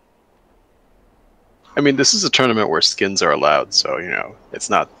 I mean, this is a tournament where skins are allowed, so you know it's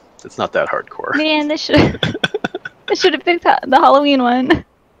not that hardcore. Man, they should have picked the Halloween one.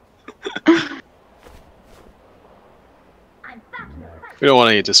 We don't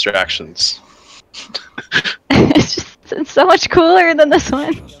want any distractions. It's so much cooler than this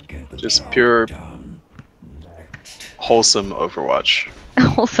one. Just pure, wholesome Overwatch.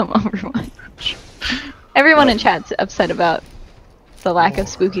 Wholesome Overwatch. Everyone in chat's upset about the lack of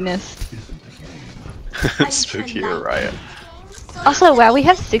spookiness. Spooky or Riot. Also, wow, we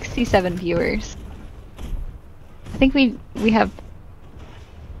have 67 viewers. I think we have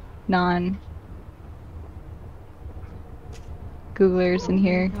non-Googlers in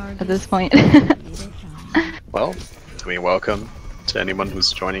here at this point. Well, I mean, welcome to anyone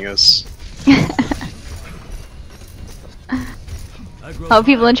who's joining us. Oh,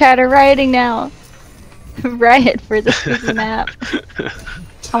 people in chat are rioting now. Riot for the spooky map.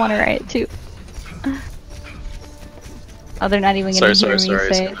 I want to riot too. Oh, they're not even gonna hear me say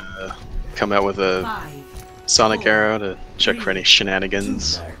It's it. gonna come out with a sonic arrow to check for any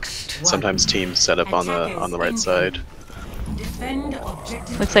shenanigans. Sometimes teams set up on the right side.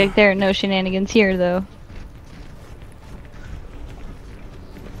 Looks like there are no shenanigans here, though.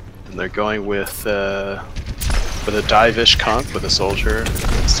 And they're going with a dive-ish comp with a soldier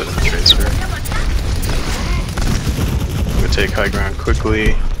instead of a tracer. I'm gonna take high ground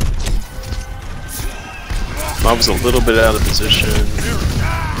quickly. Mob's a little bit out of position.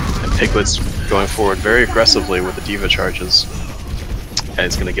 And Piglet's going forward very aggressively with the D.Va charges. And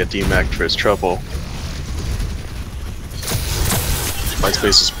he's gonna get D-Macked for his trouble. White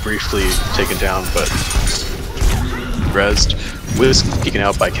Space is briefly taken down, but rezzed. Wiz geeking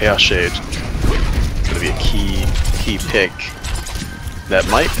out by Chaos Shade. It's gonna be a key pick. That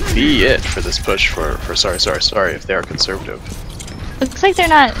might be it for this push for Sorry if they are conservative. Looks like they're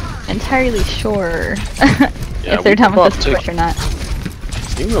not entirely sure Yeah, if they're done with this push or not.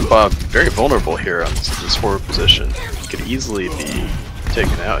 Even Bob very vulnerable here on this forward position. He could easily be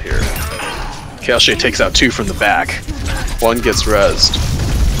taken out here. Chaos Shade takes out 2 from the back. 1 gets rezzed,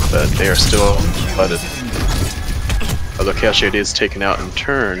 but they are still flooded. Although Chaos Shade is taken out in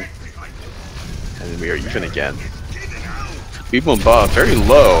turn, and we are even again. Weeble and Bob very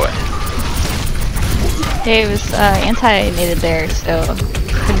low. Hey, it was anti-mated there, so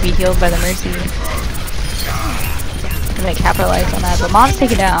couldn't be healed by the Mercy. And they capitalize on that, but Mom's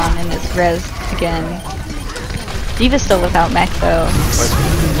taken down and is rezzed again. D.Va's still without mech though.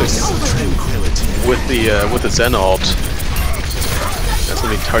 With the Zen ult, that's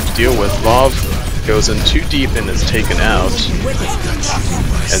gonna be hard to deal with. Mauve goes in too deep and is taken out,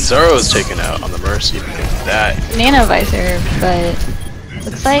 and Zaro is taken out on the Mercy because of that. Nano Visor, but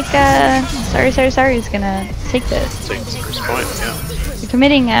looks like Sorry is gonna take this. Take this first point, yeah. You're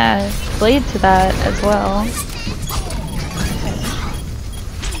committing Blade to that as well.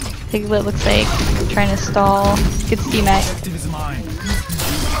 Piglet looks like trying to stall. Gets D-Macked.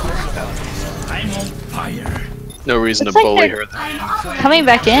 No reason Looks to like bully they're her. coming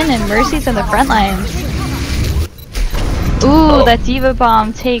back in, and Mercy's in the front lines. Ooh, that D.Va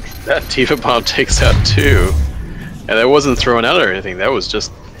bomb takes. That D.Va bomb takes out 2, and that wasn't thrown out or anything. That was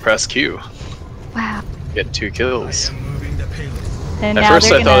just press Q. Wow. Get 2 kills. And At now first,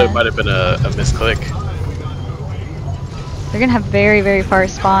 they're I thought it might have been a misclick. They're gonna have very, very far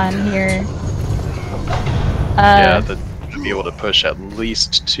spawn here. Yeah, to be able to push at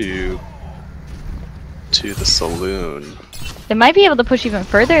least to the saloon. They might be able to push even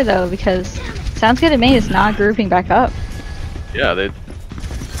further though, because Sounds Good and Mei is not grouping back up. Yeah,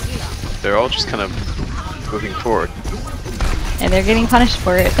 they're all just kind of moving forward. And they're getting punished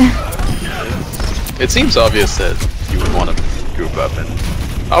for it. It seems obvious that you would want to group up, and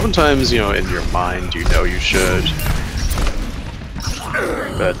oftentimes, you know, in your mind, you know you should.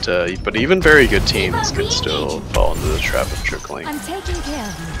 But even very good teams can still fall into the trap of trickling. I'm taking care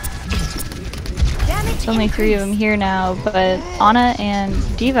of you. There's only 3 of them here now, but Ana and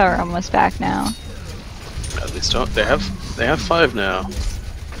D.Va are almost back now. At least they have 5 now.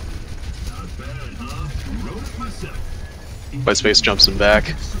 White Space jumps him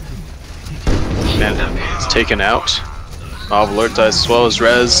back. Man, it's taken out. Mob Alert dies as well as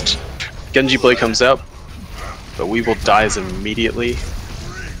rezzed. Genji Blade comes out, but Weevil dies immediately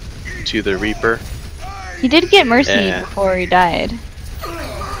to the Reaper. He did get Mercy before he died.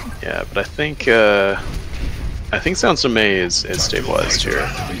 Yeah, but I think SGTMei is stabilized here.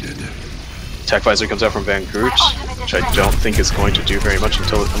 Attack Visor comes out from Van Groot, which I don't think is going to do very much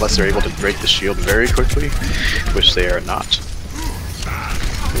unless they're able to break the shield very quickly, which they are not.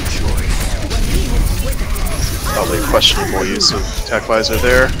 Probably a questionable use of Attack Visor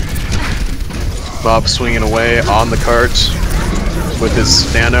there. Bob swinging away on the cart with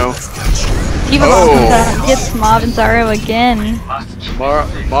his nano. D.Va comes out, gets Mauve and Zaro again.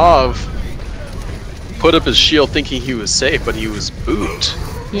 Mauve put up his shield thinking he was safe, but he was booped.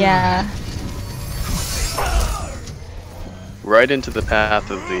 Yeah. Right into the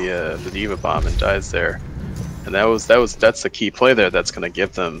path of the D.Va bomb and dies there. And that's the key play there that's gonna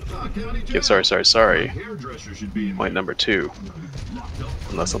give Sorry point number 2.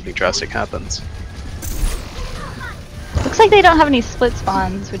 Unless something drastic happens. Looks like they don't have any split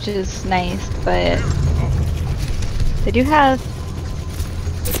spawns, which is nice, but they do have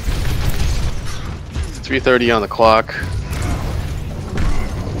 3:30 on the clock.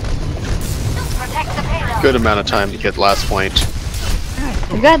 Good amount of time to get last point.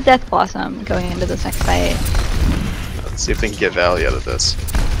 We've got Death Blossom going into this next fight. Let's see if they can get Valley out of this.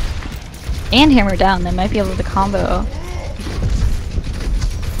 And Hammer Down, they might be able to combo.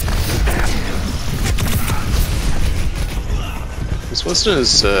 This Winston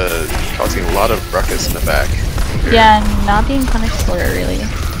is causing a lot of ruckus in the back. Yeah, not being punished for it really.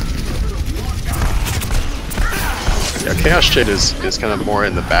 Yeah, Chaos Shade is kind of more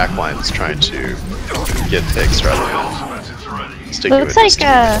in the back lines trying to get picks rather than Stick Looks with like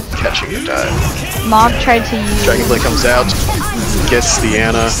catching a dive. Mob tried to use. Dragonblade comes out, gets the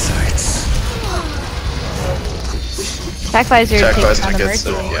Ana. Attack Visor Attack takes Visor down the gets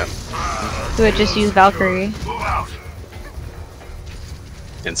Mercy, it, yeah. who had just used Valkyrie.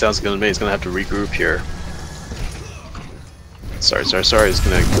 And sounds good to me. He's gonna have to regroup here. Sorry. He's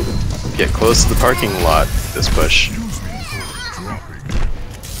gonna get close to the parking lot. This push.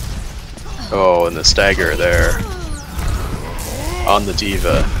 Oh, and the stagger there on the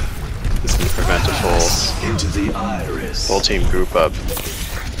Diva is gonna prevent a full team group up.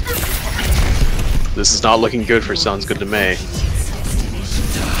 This is not looking good for Sounds Good to Mei.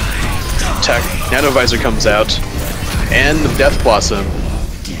 Attack Nano Visor comes out, and the Death Blossom.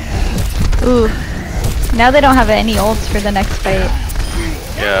 Ooh. Now they don't have any ults for the next fight.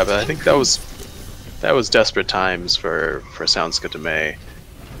 Yeah, but I think that was desperate times for Sounds Good to Mei.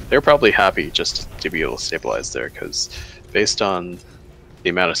 They're probably happy just to be able to stabilize there, because based on the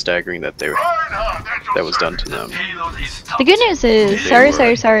amount of staggering that was done to them. The good news is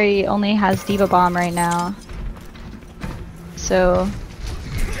Sorry only has Diva Bomb right now. So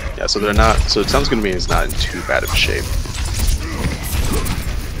yeah, so they're not. So it sounds good to me is not in too bad of shape.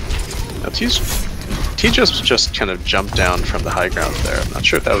 Now T just kind of jumped down from the high ground there. I'm not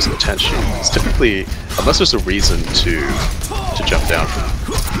sure if that was intentional. It's typically, unless there's a reason to jump down from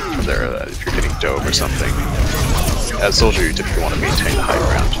there, if you're getting dove or something. As Soldier, you typically want to maintain the high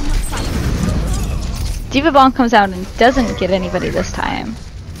ground. Diva Bomb comes out and doesn't get anybody this time.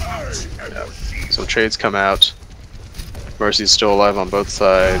 Yeah. So trades come out. Mercy's still alive on both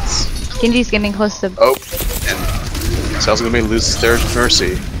sides. Genji's getting close to. Oh, and Sounds Good to Mei loses their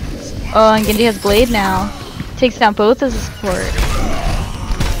Mercy. Oh, and Genji has Blade now. Takes down both as a support.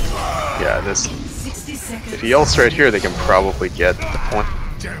 Yeah, this. If he ults right here, they can probably get the point.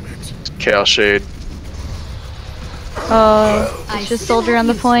 Chaos Shade. Oh, it's just Soldier on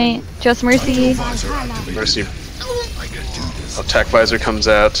the point. Just Mercy. Mercy. Attack Visor comes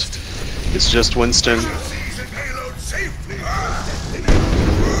out. It's just Winston.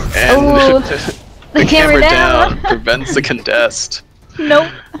 And the camera down prevents the contest. Nope.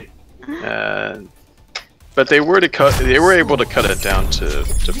 But they were able to cut it down to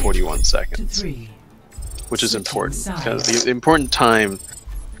 41 seconds, which is important because the important times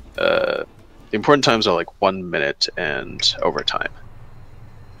are like 1 minute and overtime.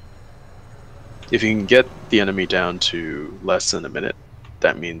 If you can get the enemy down to less than a minute,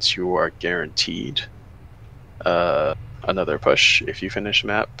 that means you are guaranteed another push if you finish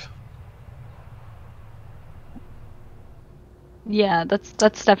map. Yeah,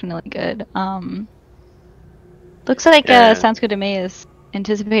 that's definitely good. Looks like Sounds Good to Mei is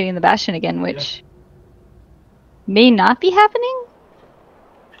anticipating the Bastion again, which may not be happening.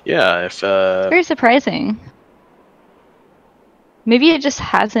 Yeah, if very surprising. Maybe it just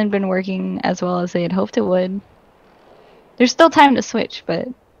hasn't been working as well as they had hoped it would. There's still time to switch, but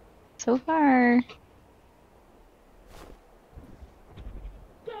so far.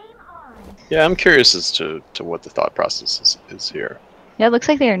 Yeah, I'm curious as to what the thought process is here. Yeah, it looks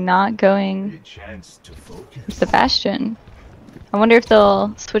like they are not going with the Bastion. I wonder if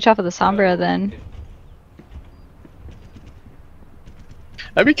they'll switch off of the Sombra then.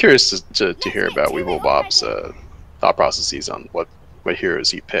 I'd be curious to hear about Weevil Bob's thought processes on what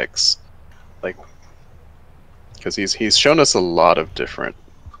heroes he picks, like, because he's shown us a lot of different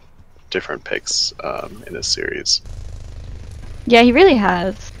picks in this series. Yeah, he really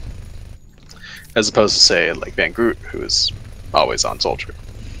has. As opposed to, say, like Van Groot, who is always on Soldier.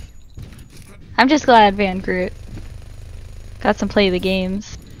 I'm just glad Van Groot got some play of the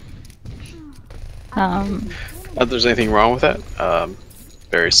games. Not that there's anything wrong with that.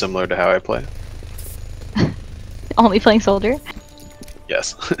 Very similar to how I play. Only playing Soldier?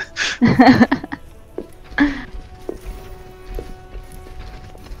 Yes.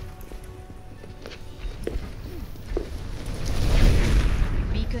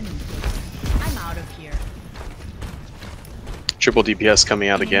 Triple DPS coming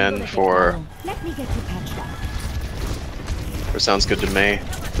out again for Sounds Good to Mei.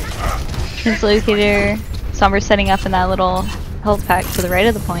 Translocator, Sombra setting up in that little health pack to the right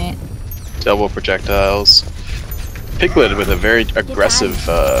of the point. Double projectiles. Piglet with a very aggressive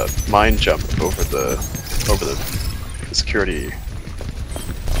mine jump over the security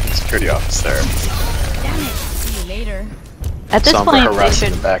office there. Damn it. See you later. At this Sombra point, they harassing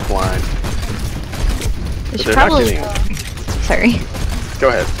should. the back line. They should probably. Sorry. Go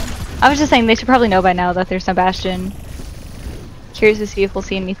ahead. I was just saying they should probably know by now that there's no Bastion. Curious to see if we'll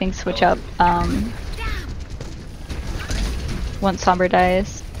see anything switch up once Sombra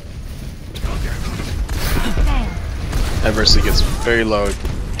dies. Adversity gets very low,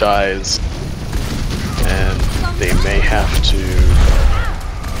 dies, and they may have to.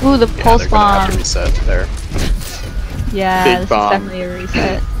 Ooh, the pulse they're gonna have bomb. to reset there. Yeah, Big this bomb. is definitely a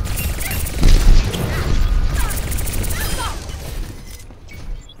reset.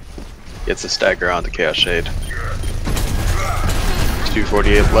 Gets a stagger onto Chaos Shade.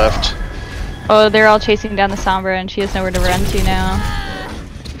 248 left. Oh, they're all chasing down the Sombra, and she has nowhere to run to now.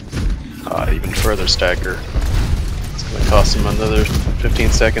 Even further stagger. It's gonna cost him another 15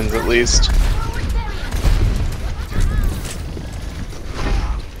 seconds at least.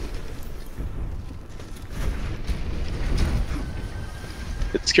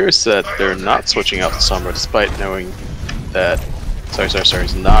 It's curious that they're not switching out the Sombra despite knowing that Sorry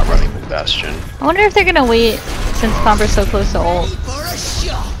is not running the Bastion. I wonder if they're gonna wait since Sombra's so close to ult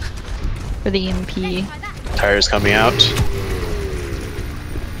for the EMP. Tire's coming out.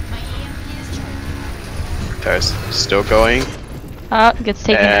 Tire's still going. Oh, gets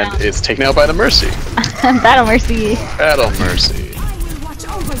taken And out. it's taken out by the Mercy. Battle Mercy. Battle Mercy.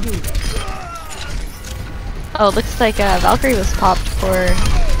 Oh, it looks like Valkyrie was popped for...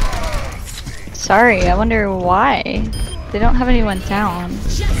 Sorry, I wonder why. They don't have anyone down.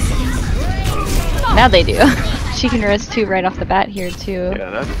 Now they do. She can res 2 right off the bat here too. Yeah,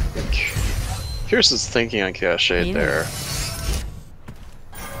 that... Here's his thinking on Chaos Shade there.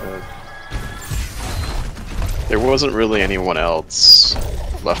 There wasn't really anyone else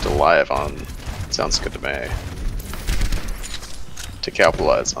left alive on Sounds Good to May to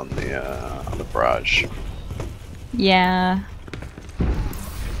capitalize on the barrage. Yeah.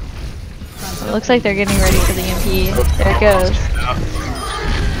 It looks like they're getting ready for the EMP. There it goes.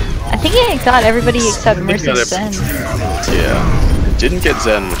 I think it got everybody except Mercy and Zen. Yeah. It didn't get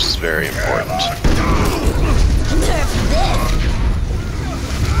Zen, which is very important.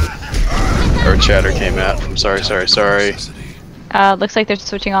 Our chatter came out from Sorry. Looks like they're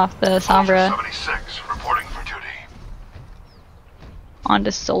switching off the Sombra 76, reporting for duty.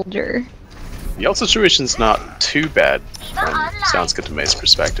 onto Soldier. The ult situation's not too bad from Sounds Good to May's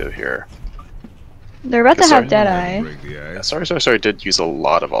perspective here. They're about to Sorry. have Deadeye. Yeah, Sorry did use a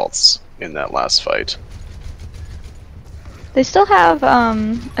lot of ults in that last fight. They still have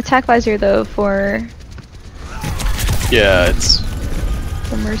attack visor though for Yeah, it's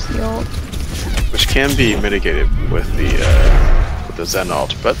the Mercy ult. which can be mitigated with the Zen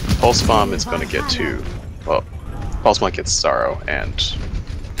ult, but Pulse Bomb is going to get to, well, Pulse Bomb gets Sorrow, and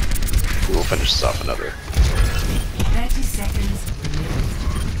we will finish this off another. 30 seconds.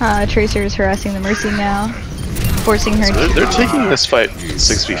 Tracer is harassing the Mercy now, forcing her So to... they're taking this fight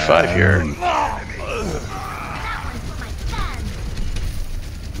 6v5 here.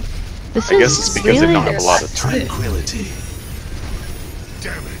 This I guess is it's because really they don't have a lot of time. Tranquility.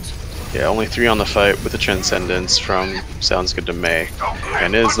 Damn it. Yeah, only 3 on the fight with the Transcendence from Sounds Good to May,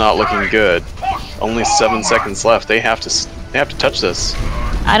 and it is not looking good. Only 7 seconds left. They have to touch this.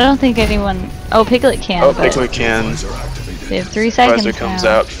 I don't think anyone... Oh, Piglet can, Oh, but Piglet can. they have 3 seconds Visor comes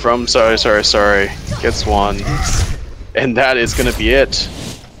now. out from Sorry, gets one, and that is gonna be it.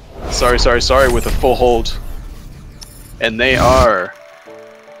 Sorry with a full hold, and they are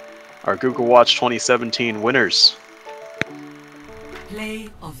our Googlewatch 2017 winners. Play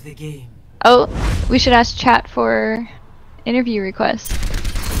of the game. Oh, we should ask chat for interview requests.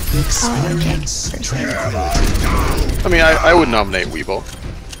 Experience tranquility. I mean, I would nominate Weeble.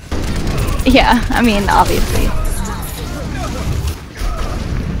 Yeah, I mean, obviously.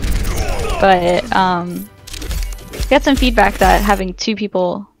 But, got some feedback that having 2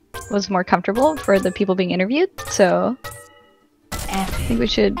 people was more comfortable for the people being interviewed, so I think we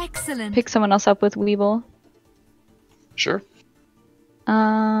should pick someone else up with Weeble. Sure.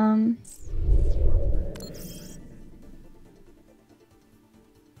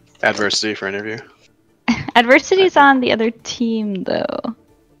 Adversity for interview. Adversity's on the other team, though.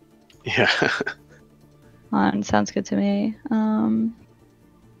 Yeah. Sounds good to me.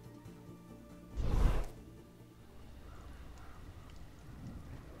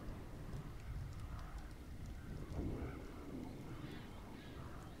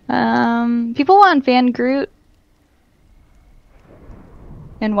 People want Van Groot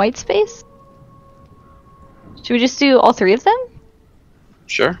and White Space? Should we just do all 3 of them?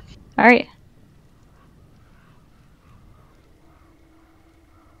 Sure. Alright.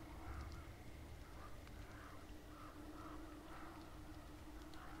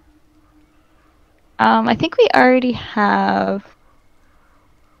 I think we already have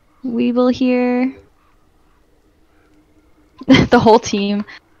Weeble here. The whole team.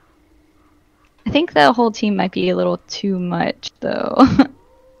 I think the whole team might be a little too much, though.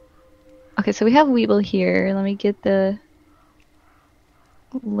 Okay, so we have Weeble here. Let me get the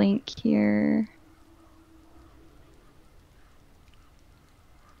link here.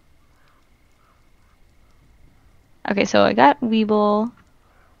 Okay, so I got Weeble.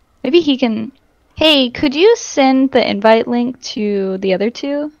 Maybe he can... Hey, could you send the invite link to the other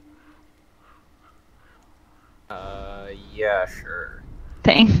two? Yeah, sure.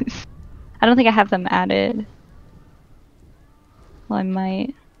 Thanks. I don't think I have them added. Well, I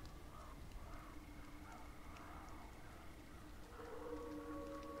might.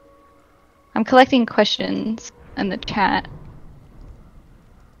 I'm collecting questions in the chat.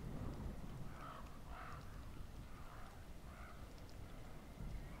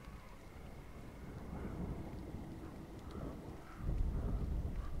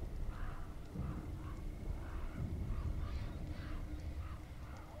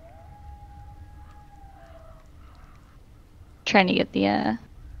 Trying to get the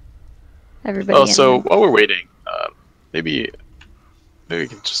everybody Oh, in so here. while we're waiting, maybe we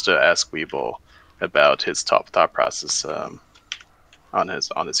can just ask Weeble about his top thought process on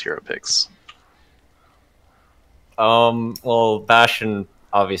his hero picks. Well, Bastion,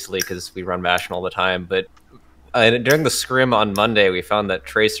 obviously, because we run Bastion all the time, but during the scrim on Monday, we found that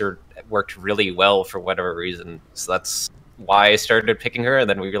Tracer worked really well for whatever reason. So that's why I started picking her, and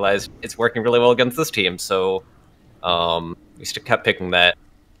then we realized it's working really well against this team, so we still kept picking that.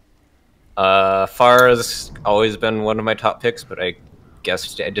 Farah has always been one of my top picks, but I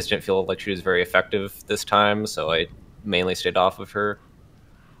guess I just didn't feel like she was very effective this time, so I mainly stayed off of her.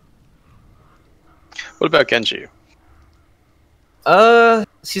 What about Genji?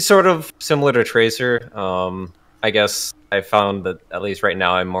 She's sort of similar to Tracer. I guess I found that at least right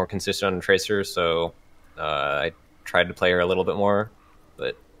now I'm more consistent on Tracer, so I tried to play her a little bit more.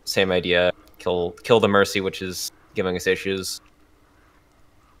 But same idea, kill the Mercy, which is giving us issues.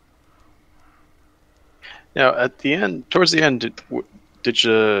 Now, at the end, towards the end, did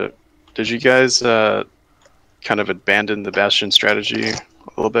you guys kind of abandon the Bastion strategy a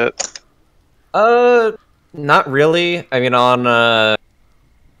little bit? Not really. I mean, on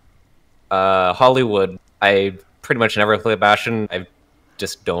Hollywood, I pretty much never play Bastion. I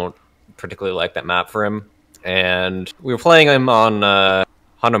just don't particularly like that map for him. And we were playing him on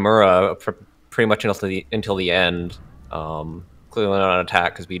Hanamura pretty much until the end. Clearly not on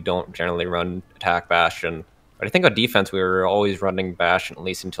attack because we don't generally run attack Bastion. But I think on defense we were always running Bastion at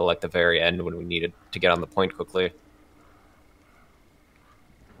least until like the very end when we needed to get on the point quickly.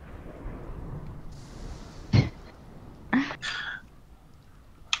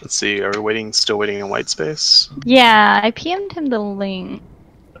 Let's see. Are we still waiting in white space? Yeah, I PM'd him the link.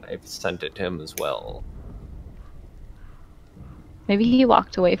 I've sent it to him as well. Maybe he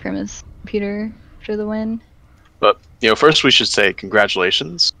walked away from his computer after the win. But first we should say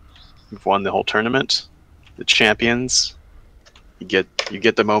congratulations. You've won the whole tournament. The champions. You get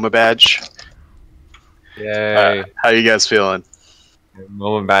the MoMA badge. Yay! How you guys feeling?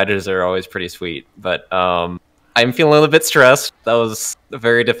 MoMA badges are always pretty sweet, but I'm feeling a little bit stressed. That was a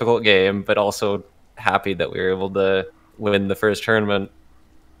very difficult game, but also happy that we were able to win the first tournament.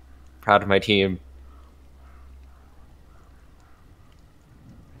 Proud of my team.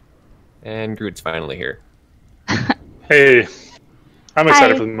 And Groot's finally here. Hey, I'm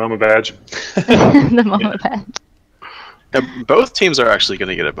excited for the MoMA badge. The MoMA badge. Yeah, both teams are actually going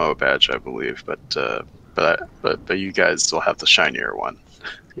to get a MoMA badge, I believe, but you guys will have the shinier one.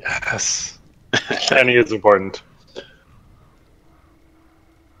 Yes, shiny is important.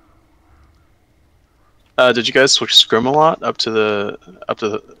 Did you guys switch scrim a lot up to the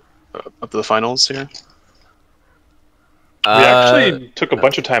finals here? We actually took a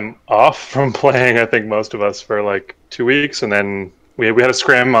bunch of time off from playing. I think most of us for like 2 weeks, and then we had a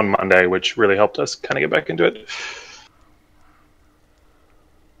scrim on Monday, which really helped us kind of get back into it.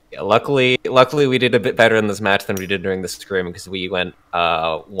 Yeah, luckily we did a bit better in this match than we did during the scrim because we went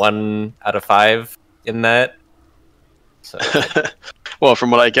 1 out of 5 in that. So. Well, from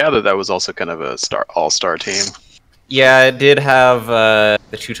what I gather, that was also kind of a all-star team. Yeah, it did have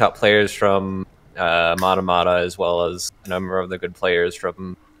the 2 top players from Mata Mata, as well as a number of the good players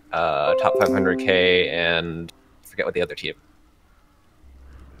from Top 500K, and I forget what the other team.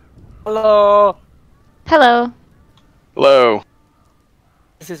 Hello. Hello. Hello.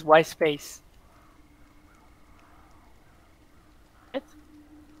 This is White Space.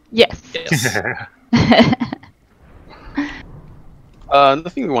 Yes. Another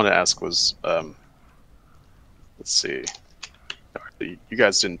thing we want to ask was, let's see. You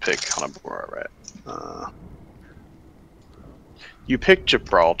guys didn't pick Hanamura, right? You picked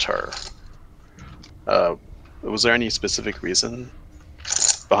Gibraltar. Was there any specific reason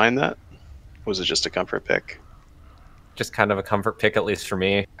behind that? Was it just a comfort pick? just kind of a comfort pick, at least for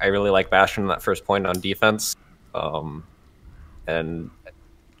me. I really like Bastion on that first point on defense. And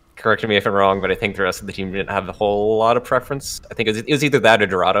correct me if I'm wrong, but I think the rest of the team didn't have a whole lot of preference. I think it was either that or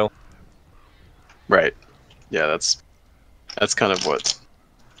Dorado. Right. Yeah, that's kind of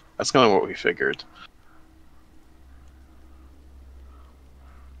what we figured.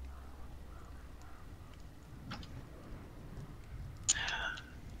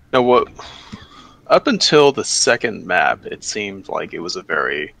 Now, what up until the second map, it seemed like it was a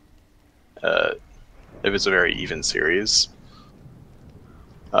very even series.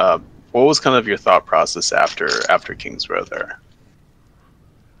 What was kind of your thought process after King's Row there?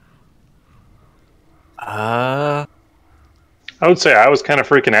 I would say I was kind of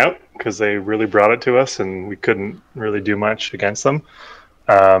freaking out because they really brought it to us and we couldn't really do much against them.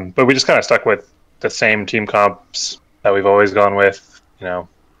 But we just kind of stuck with the same team comps that we've always gone with, you know,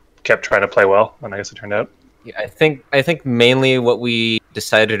 kept trying to play well, and I guess it turned out. Yeah, I think mainly what we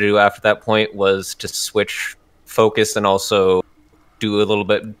decided to do after that point was to switch focus and also do a little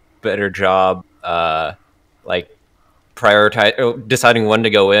bit better job, like deciding when to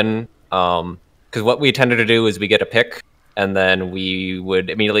go in. Because what we tended to do is we get a pick, and then we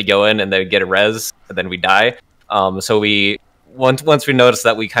would immediately go in, and then get a res, and then we die. So we once we noticed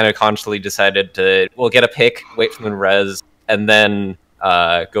that, we kind of consciously decided we'll get a pick, wait for the res, and then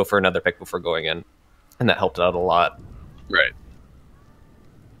go for another pick before going in, and that helped out a lot. Right.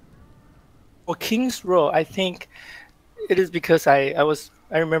 Well, King's Row, I think it is because I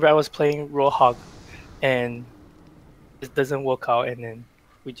remember I was playing Roadhog, and it doesn't work out, and then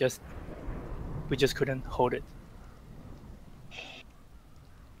we just couldn't hold it.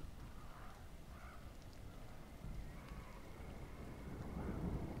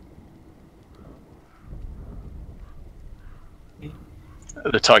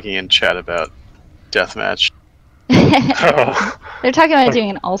 They're talking in chat about deathmatch. They're talking about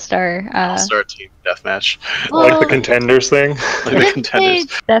doing an all-star team deathmatch. Well, like the contenders thing. Like the contenders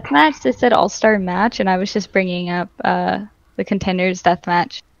deathmatch. They said all-star match, and I was just bringing up the contenders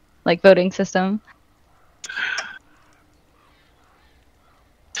deathmatch, like voting system.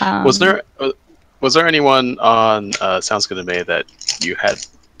 Was there anyone on Sounds Good to Me that you had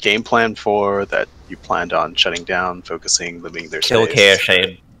game plan for, that you planned on shutting down, focusing, limiting their Kill space? Chaos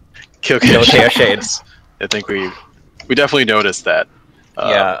Shade. Kill Chaos Chaos Shades. I think we definitely noticed that.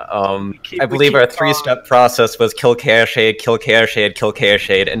 Yeah, I believe our three-step process was kill Chaos Shade, kill Chaos Shade, kill Chaos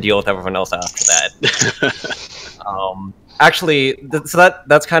Shade, and deal with everyone else after that. Actually,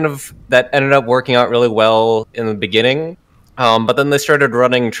 that's kind of, that ended up working out really well in the beginning, but then they started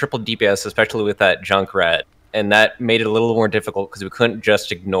running triple DPS, especially with that Junkrat, and that made it a little more difficult because we couldn't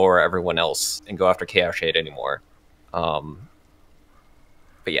just ignore everyone else and go after Chaos Shade anymore. But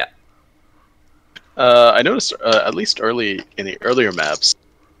yeah. I noticed, at least early in the earlier maps,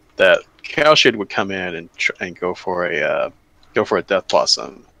 that Chaos Shade would come in and go for a Death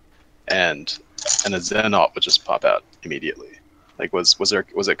Blossom, and a Zenalt would just pop out immediately. Like, was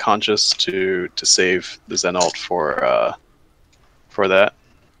it conscious to save the Zenalt for that?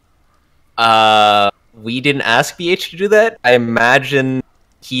 We didn't ask BH to do that. I imagine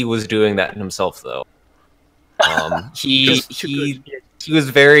he was doing that himself, though. He was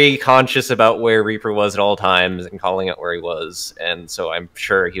very conscious about where Reaper was at all times and calling out where he was, and so I'm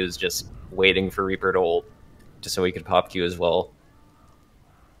sure he was just waiting for Reaper to ult, just so he could pop Q as well.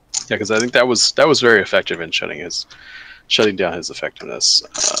 Yeah, because I think that was very effective in shutting down his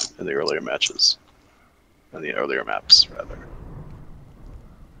effectiveness in the earlier matches, in the earlier maps rather.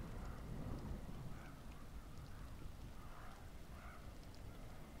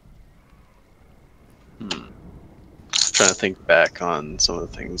 Trying to think back on some of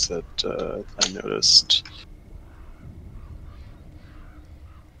the things that I noticed.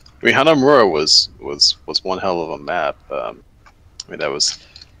 I mean, Hanamura was one hell of a map. I mean,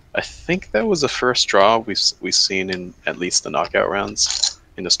 I think that was the first draw we've seen in at least the knockout rounds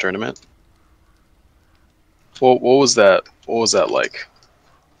in this tournament. What was that? What was that like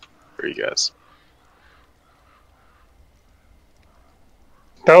for you guys?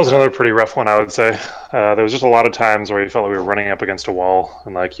 That was another pretty rough one, I would say. There was just a lot of times where you felt like we were running up against a wall,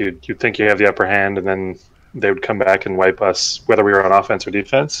 and like you'd think you have the upper hand, and then they would come back and wipe us, whether we were on offense or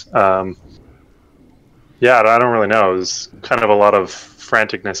defense. Yeah, I don't really know. It was kind of a lot of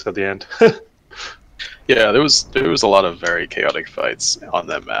franticness at the end. Yeah, there was a lot of very chaotic fights on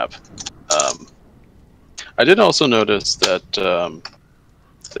that map. I did also notice that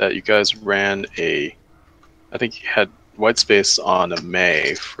that you guys ran I think you had white space on a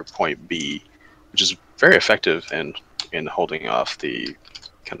Mei for point B, which is very effective in holding off the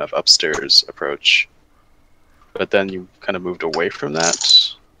kind of upstairs approach. but then you kind of moved away from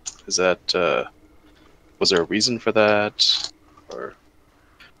that. Is that was there a reason for that, or?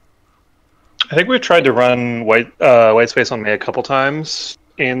 I think we've tried to run white space on Mei a couple times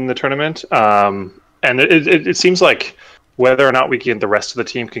in the tournament, and it seems like whether or not the rest of the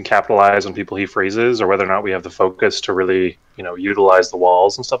team can capitalize on people he freezes, or whether or not we have the focus to really utilize the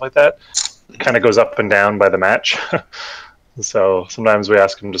walls and stuff like that, kind of goes up and down by the match. So sometimes we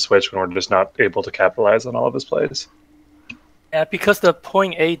ask him to switch when we're just not able to capitalize on all of his plays. Yeah, because the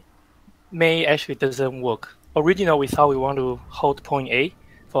point A Mei actually doesn't work. Originally, we thought we want to hold point A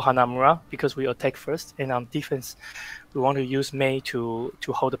for Hanamura because we attack first, and on defense, we want to use Mei to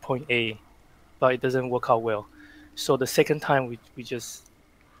hold the point A, but it doesn't work out well. So the second time, we just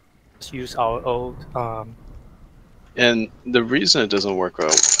use our old. And the reason it doesn't work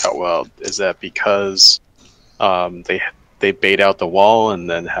out well is that because they bait out the wall and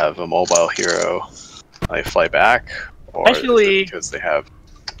then have a mobile hero like fly back, or actually because they have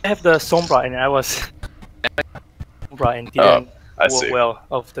the Sombra, and I was Sombra and didn't work well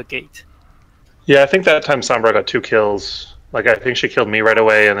off the gate. Yeah, I think that time Sombra got 2 kills. Like, I think she killed me right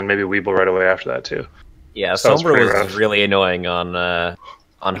away, and then maybe Weeble right away after that too. Yeah, so Sombra was really annoying on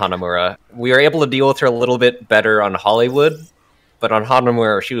Hanamura. We were able to deal with her a little bit better on Hollywood, but on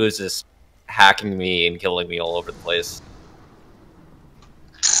Hanamura she was just hacking me and killing me all over the place.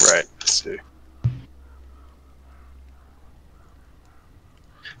 Right, I see.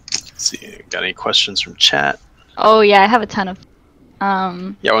 Let's see, got any questions from chat? Oh yeah, I have a ton of. Yeah,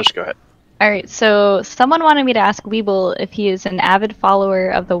 why don't you go ahead? Alright, so someone wanted me to ask Weeble if he is an avid follower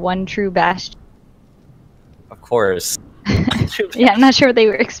of the One True Bastion. Of course. Yeah, I'm not sure what they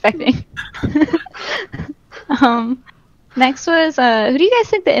were expecting. Next was, who do you guys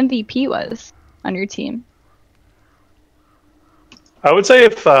think the MVP was on your team? I would say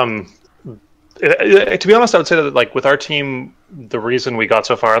if, to be honest, I would say that like with our team, the reason we got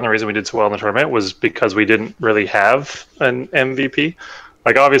so far and the reason we did so well in the tournament was because we didn't really have an MVP.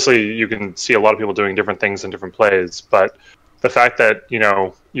 Like, obviously, you can see a lot of people doing different things in different plays, but the fact that,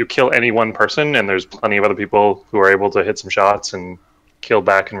 you kill any one person and there's plenty of other people who are able to hit some shots and kill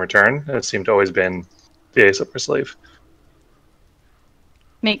back in return, it seemed to always been the ace up our sleeve.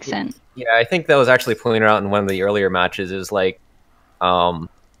 Makes sense. Yeah, I think that was actually pointed out in one of the earlier matches, is like, one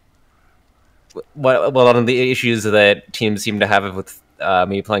of the issues that teams seem to have with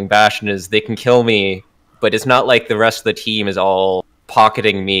me playing Bastion is they can kill me, but it's not like the rest of the team is all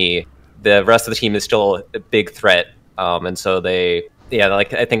pocketing me. The rest of the team is still a big threat, and so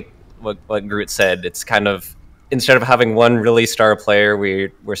like I think what Groot said, it's kind of, instead of having one really star player,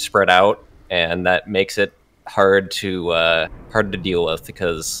 we're spread out, and that makes it hard to deal with,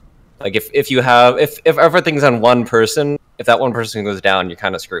 because like if everything's on one person, if that one person goes down, you're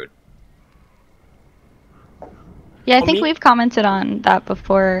kind of screwed. Yeah, I think we've commented on that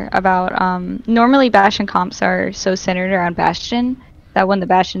before about normally Bastion comps are so centered around Bastion that when the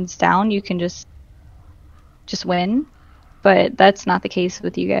Bastion's down, you can just win. But that's not the case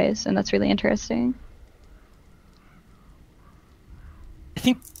with you guys, and that's really interesting.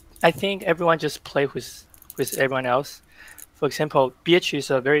 I think everyone just play with everyone else. For example, BH is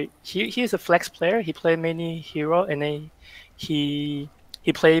he is a flex player. He played many hero, and then he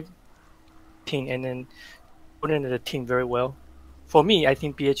played team, and then put in the team very well. For me, I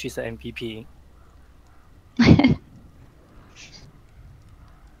think BH is the MVP.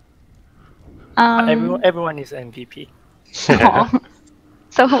 Everyone is MVP. So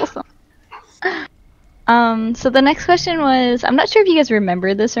wholesome. So the next question was, I'm not sure if you guys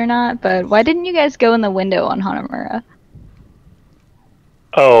remember this or not, but why didn't you guys go in the window on Hanamura?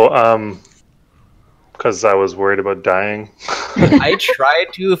 Oh, because I was worried about dying. I tried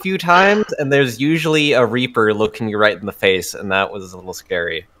to a few times, and there's usually a Reaper looking you right in the face, and that was a little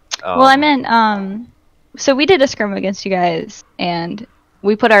scary. Well, I meant, so we did a scrim against you guys, and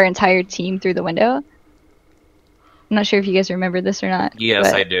we put our entire team through the window. I'm not sure if you guys remember this or not.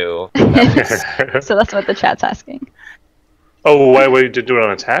 Yes, but... I do. So that's what the chat's asking. Oh, why we did do it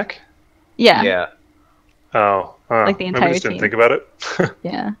on attack? Yeah. Yeah. Oh, like the entire just team. Didn't think about it.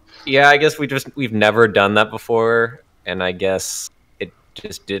 Yeah. Yeah, I guess we've never done that before, and I guess it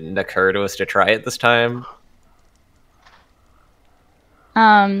just didn't occur to us to try it this time.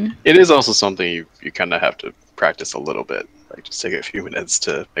 It is also something you kind of have to practice a little bit. Like, just take a few minutes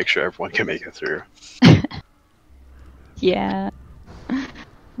to make sure everyone can make it through. Yeah.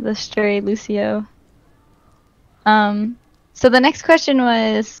 The stray Lucio. So the next question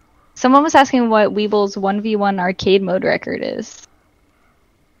was, someone was asking what Weeble's 1v1 arcade mode record is.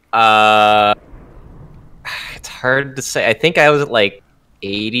 It's hard to say. I think I was at like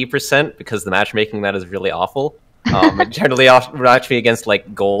 80% because the matchmaking that is really awful. It generally matched me against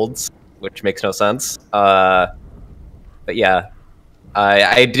like golds, which makes no sense. But yeah,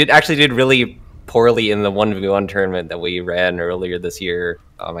 I did really poorly in the 1v1 tournament that we ran earlier this year.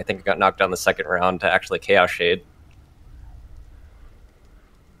 I think I got knocked down the second round to actually Chaos Shade.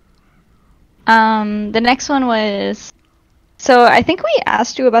 The next one was. So I think we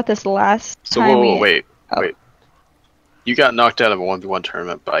asked you about this last So time. wait. You got knocked out of a 1v1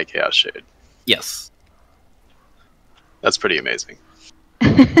 tournament by Chaos Shade. Yes. That's pretty amazing.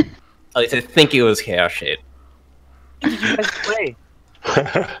 At least I think it was Chaos Shade. Did you guys play?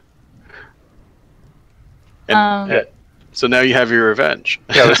 And, so now you have your revenge.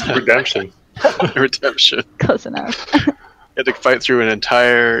 Yeah, this is redemption. Redemption. Close enough. You had to fight through an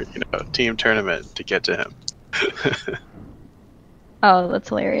entire, team tournament to get to him. Oh, that's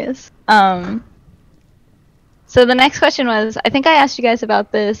hilarious. So the next question was, I think I asked you guys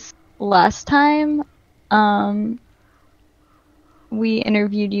about this last time. We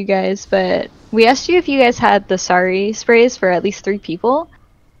interviewed you guys, but we asked you if you guys had the Sorry sprays for at least 3 people.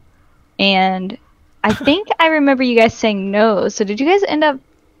 And I think I remember you guys saying no. So did you guys end up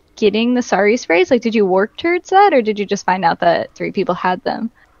getting the Sorry sprays? Like, did you work towards that, or did you just find out that 3 people had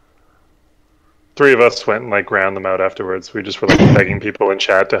them? 3 of us went and like ground them out afterwards. We just were like begging people in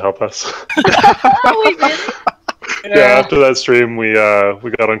chat to help us. Wait, really? Yeah, after that stream, we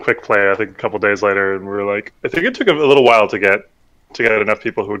got on quick play. I think a couple days later, and we were like, I think it took a little while to get enough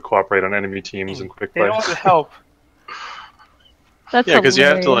people who would cooperate on enemy teams in quick play. They want to help. That's because you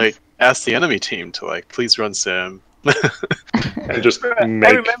have to hilarious. like ask the enemy team to like please run sim. And just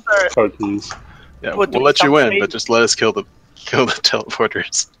make focus. Yeah, we'll let you win, but just let us kill the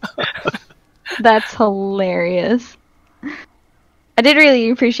teleporters. That's hilarious. I did really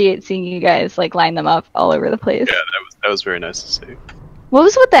appreciate seeing you guys like line them up all over the place. Yeah, that was very nice to see. What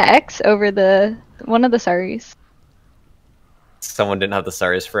was with the X over the one of the Sorries? Someone didn't have the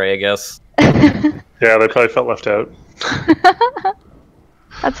Sorry spray, I guess. Yeah, they probably felt left out.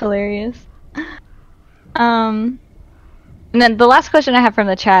 That's hilarious. And then the last question I have from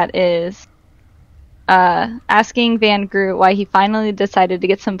the chat is asking Van Groot why he finally decided to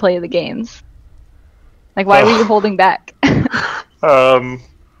get some play of the games. Like, why were you holding back? I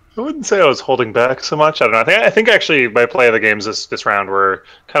wouldn't say I was holding back so much. I don't know. I think actually my play of the games this round were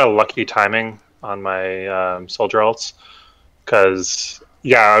kind of lucky timing on my soldier alts, because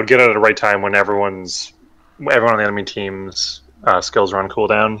I would get it at the right time when everyone on the enemy team's skills are on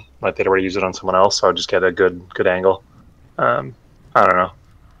cooldown. Like they'd already used it on someone else, so I would just get a good angle. I don't know.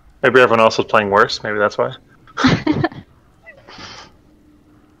 Maybe everyone else was playing worse. Maybe that's why.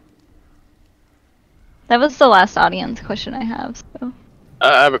 That was the last audience question I have. So.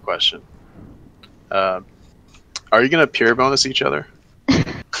 I have a question. Are you gonna peer bonus each other?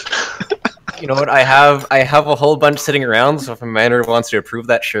 You know what? I have a whole bunch sitting around. So if a manager wants to approve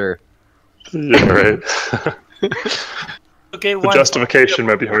that, sure. Yeah, right. Okay, the justification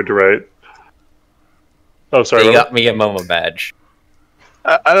might be hard to write. Oh, sorry. You got me a Momo badge.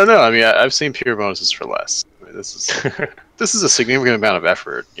 I don't know. I mean, I've seen peer bonuses for less. I mean, this is a significant amount of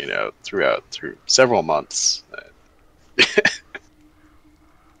effort, through several months.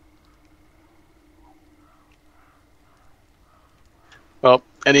 Well,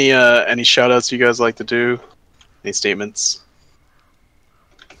 any shout outs you guys like to do? Any statements?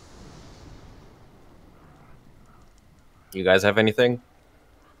 You guys have anything?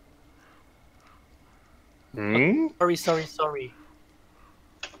 Sorry.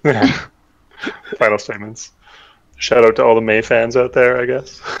 Final statements. Shout out to all the Mei fans out there, I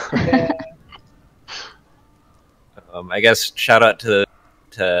guess. I guess shout out to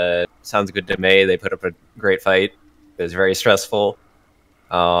Sounds Good to Mei. They put up a great fight. It was very stressful.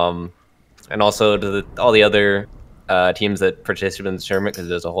 And also to all the other teams that participated in the tournament, because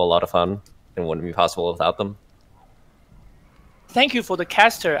it was a whole lot of fun and wouldn't be possible without them. Thank you for the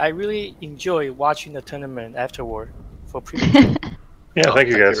caster. I really enjoy watching the tournament afterward. For thank you guys. Thank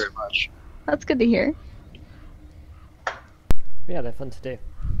you very much. That's good to hear. Yeah, they're fun to do.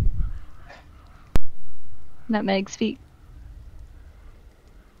 Nutmeg, speak.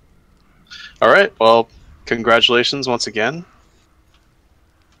 All right. Well, congratulations once again,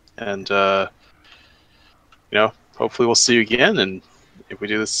 and hopefully we'll see you again, and if we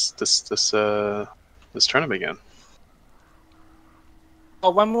do this tournament again. Oh,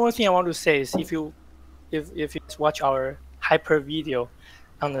 one more thing I want to say is if you watch our hyper video,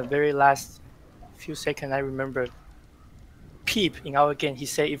 on the very last few seconds, I remember Peep in our game. He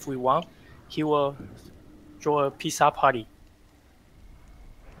said if we won, he will throw a pizza party.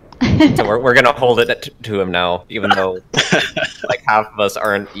 So we're gonna hold it to him now, even though like half of us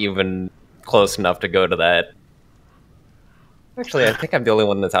aren't even close enough to go to that. Actually, I think I'm the only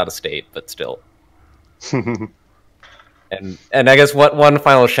one that's out of state, but still. And I guess one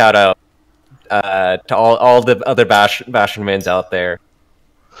final shout out to all the other Bastion mains out there,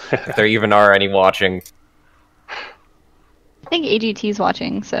 if there even are any watching. I think AGT's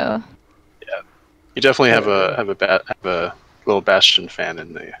watching, so. Yeah, you definitely have a little Bastion fan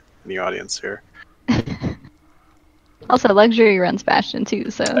in the audience here. Also, Luxury runs Bastion too,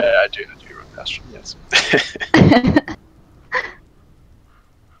 so. I do run Bastion, yes.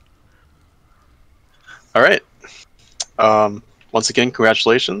 All right. Once again,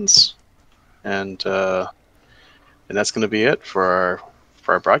 congratulations, and that's going to be it for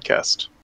our broadcast.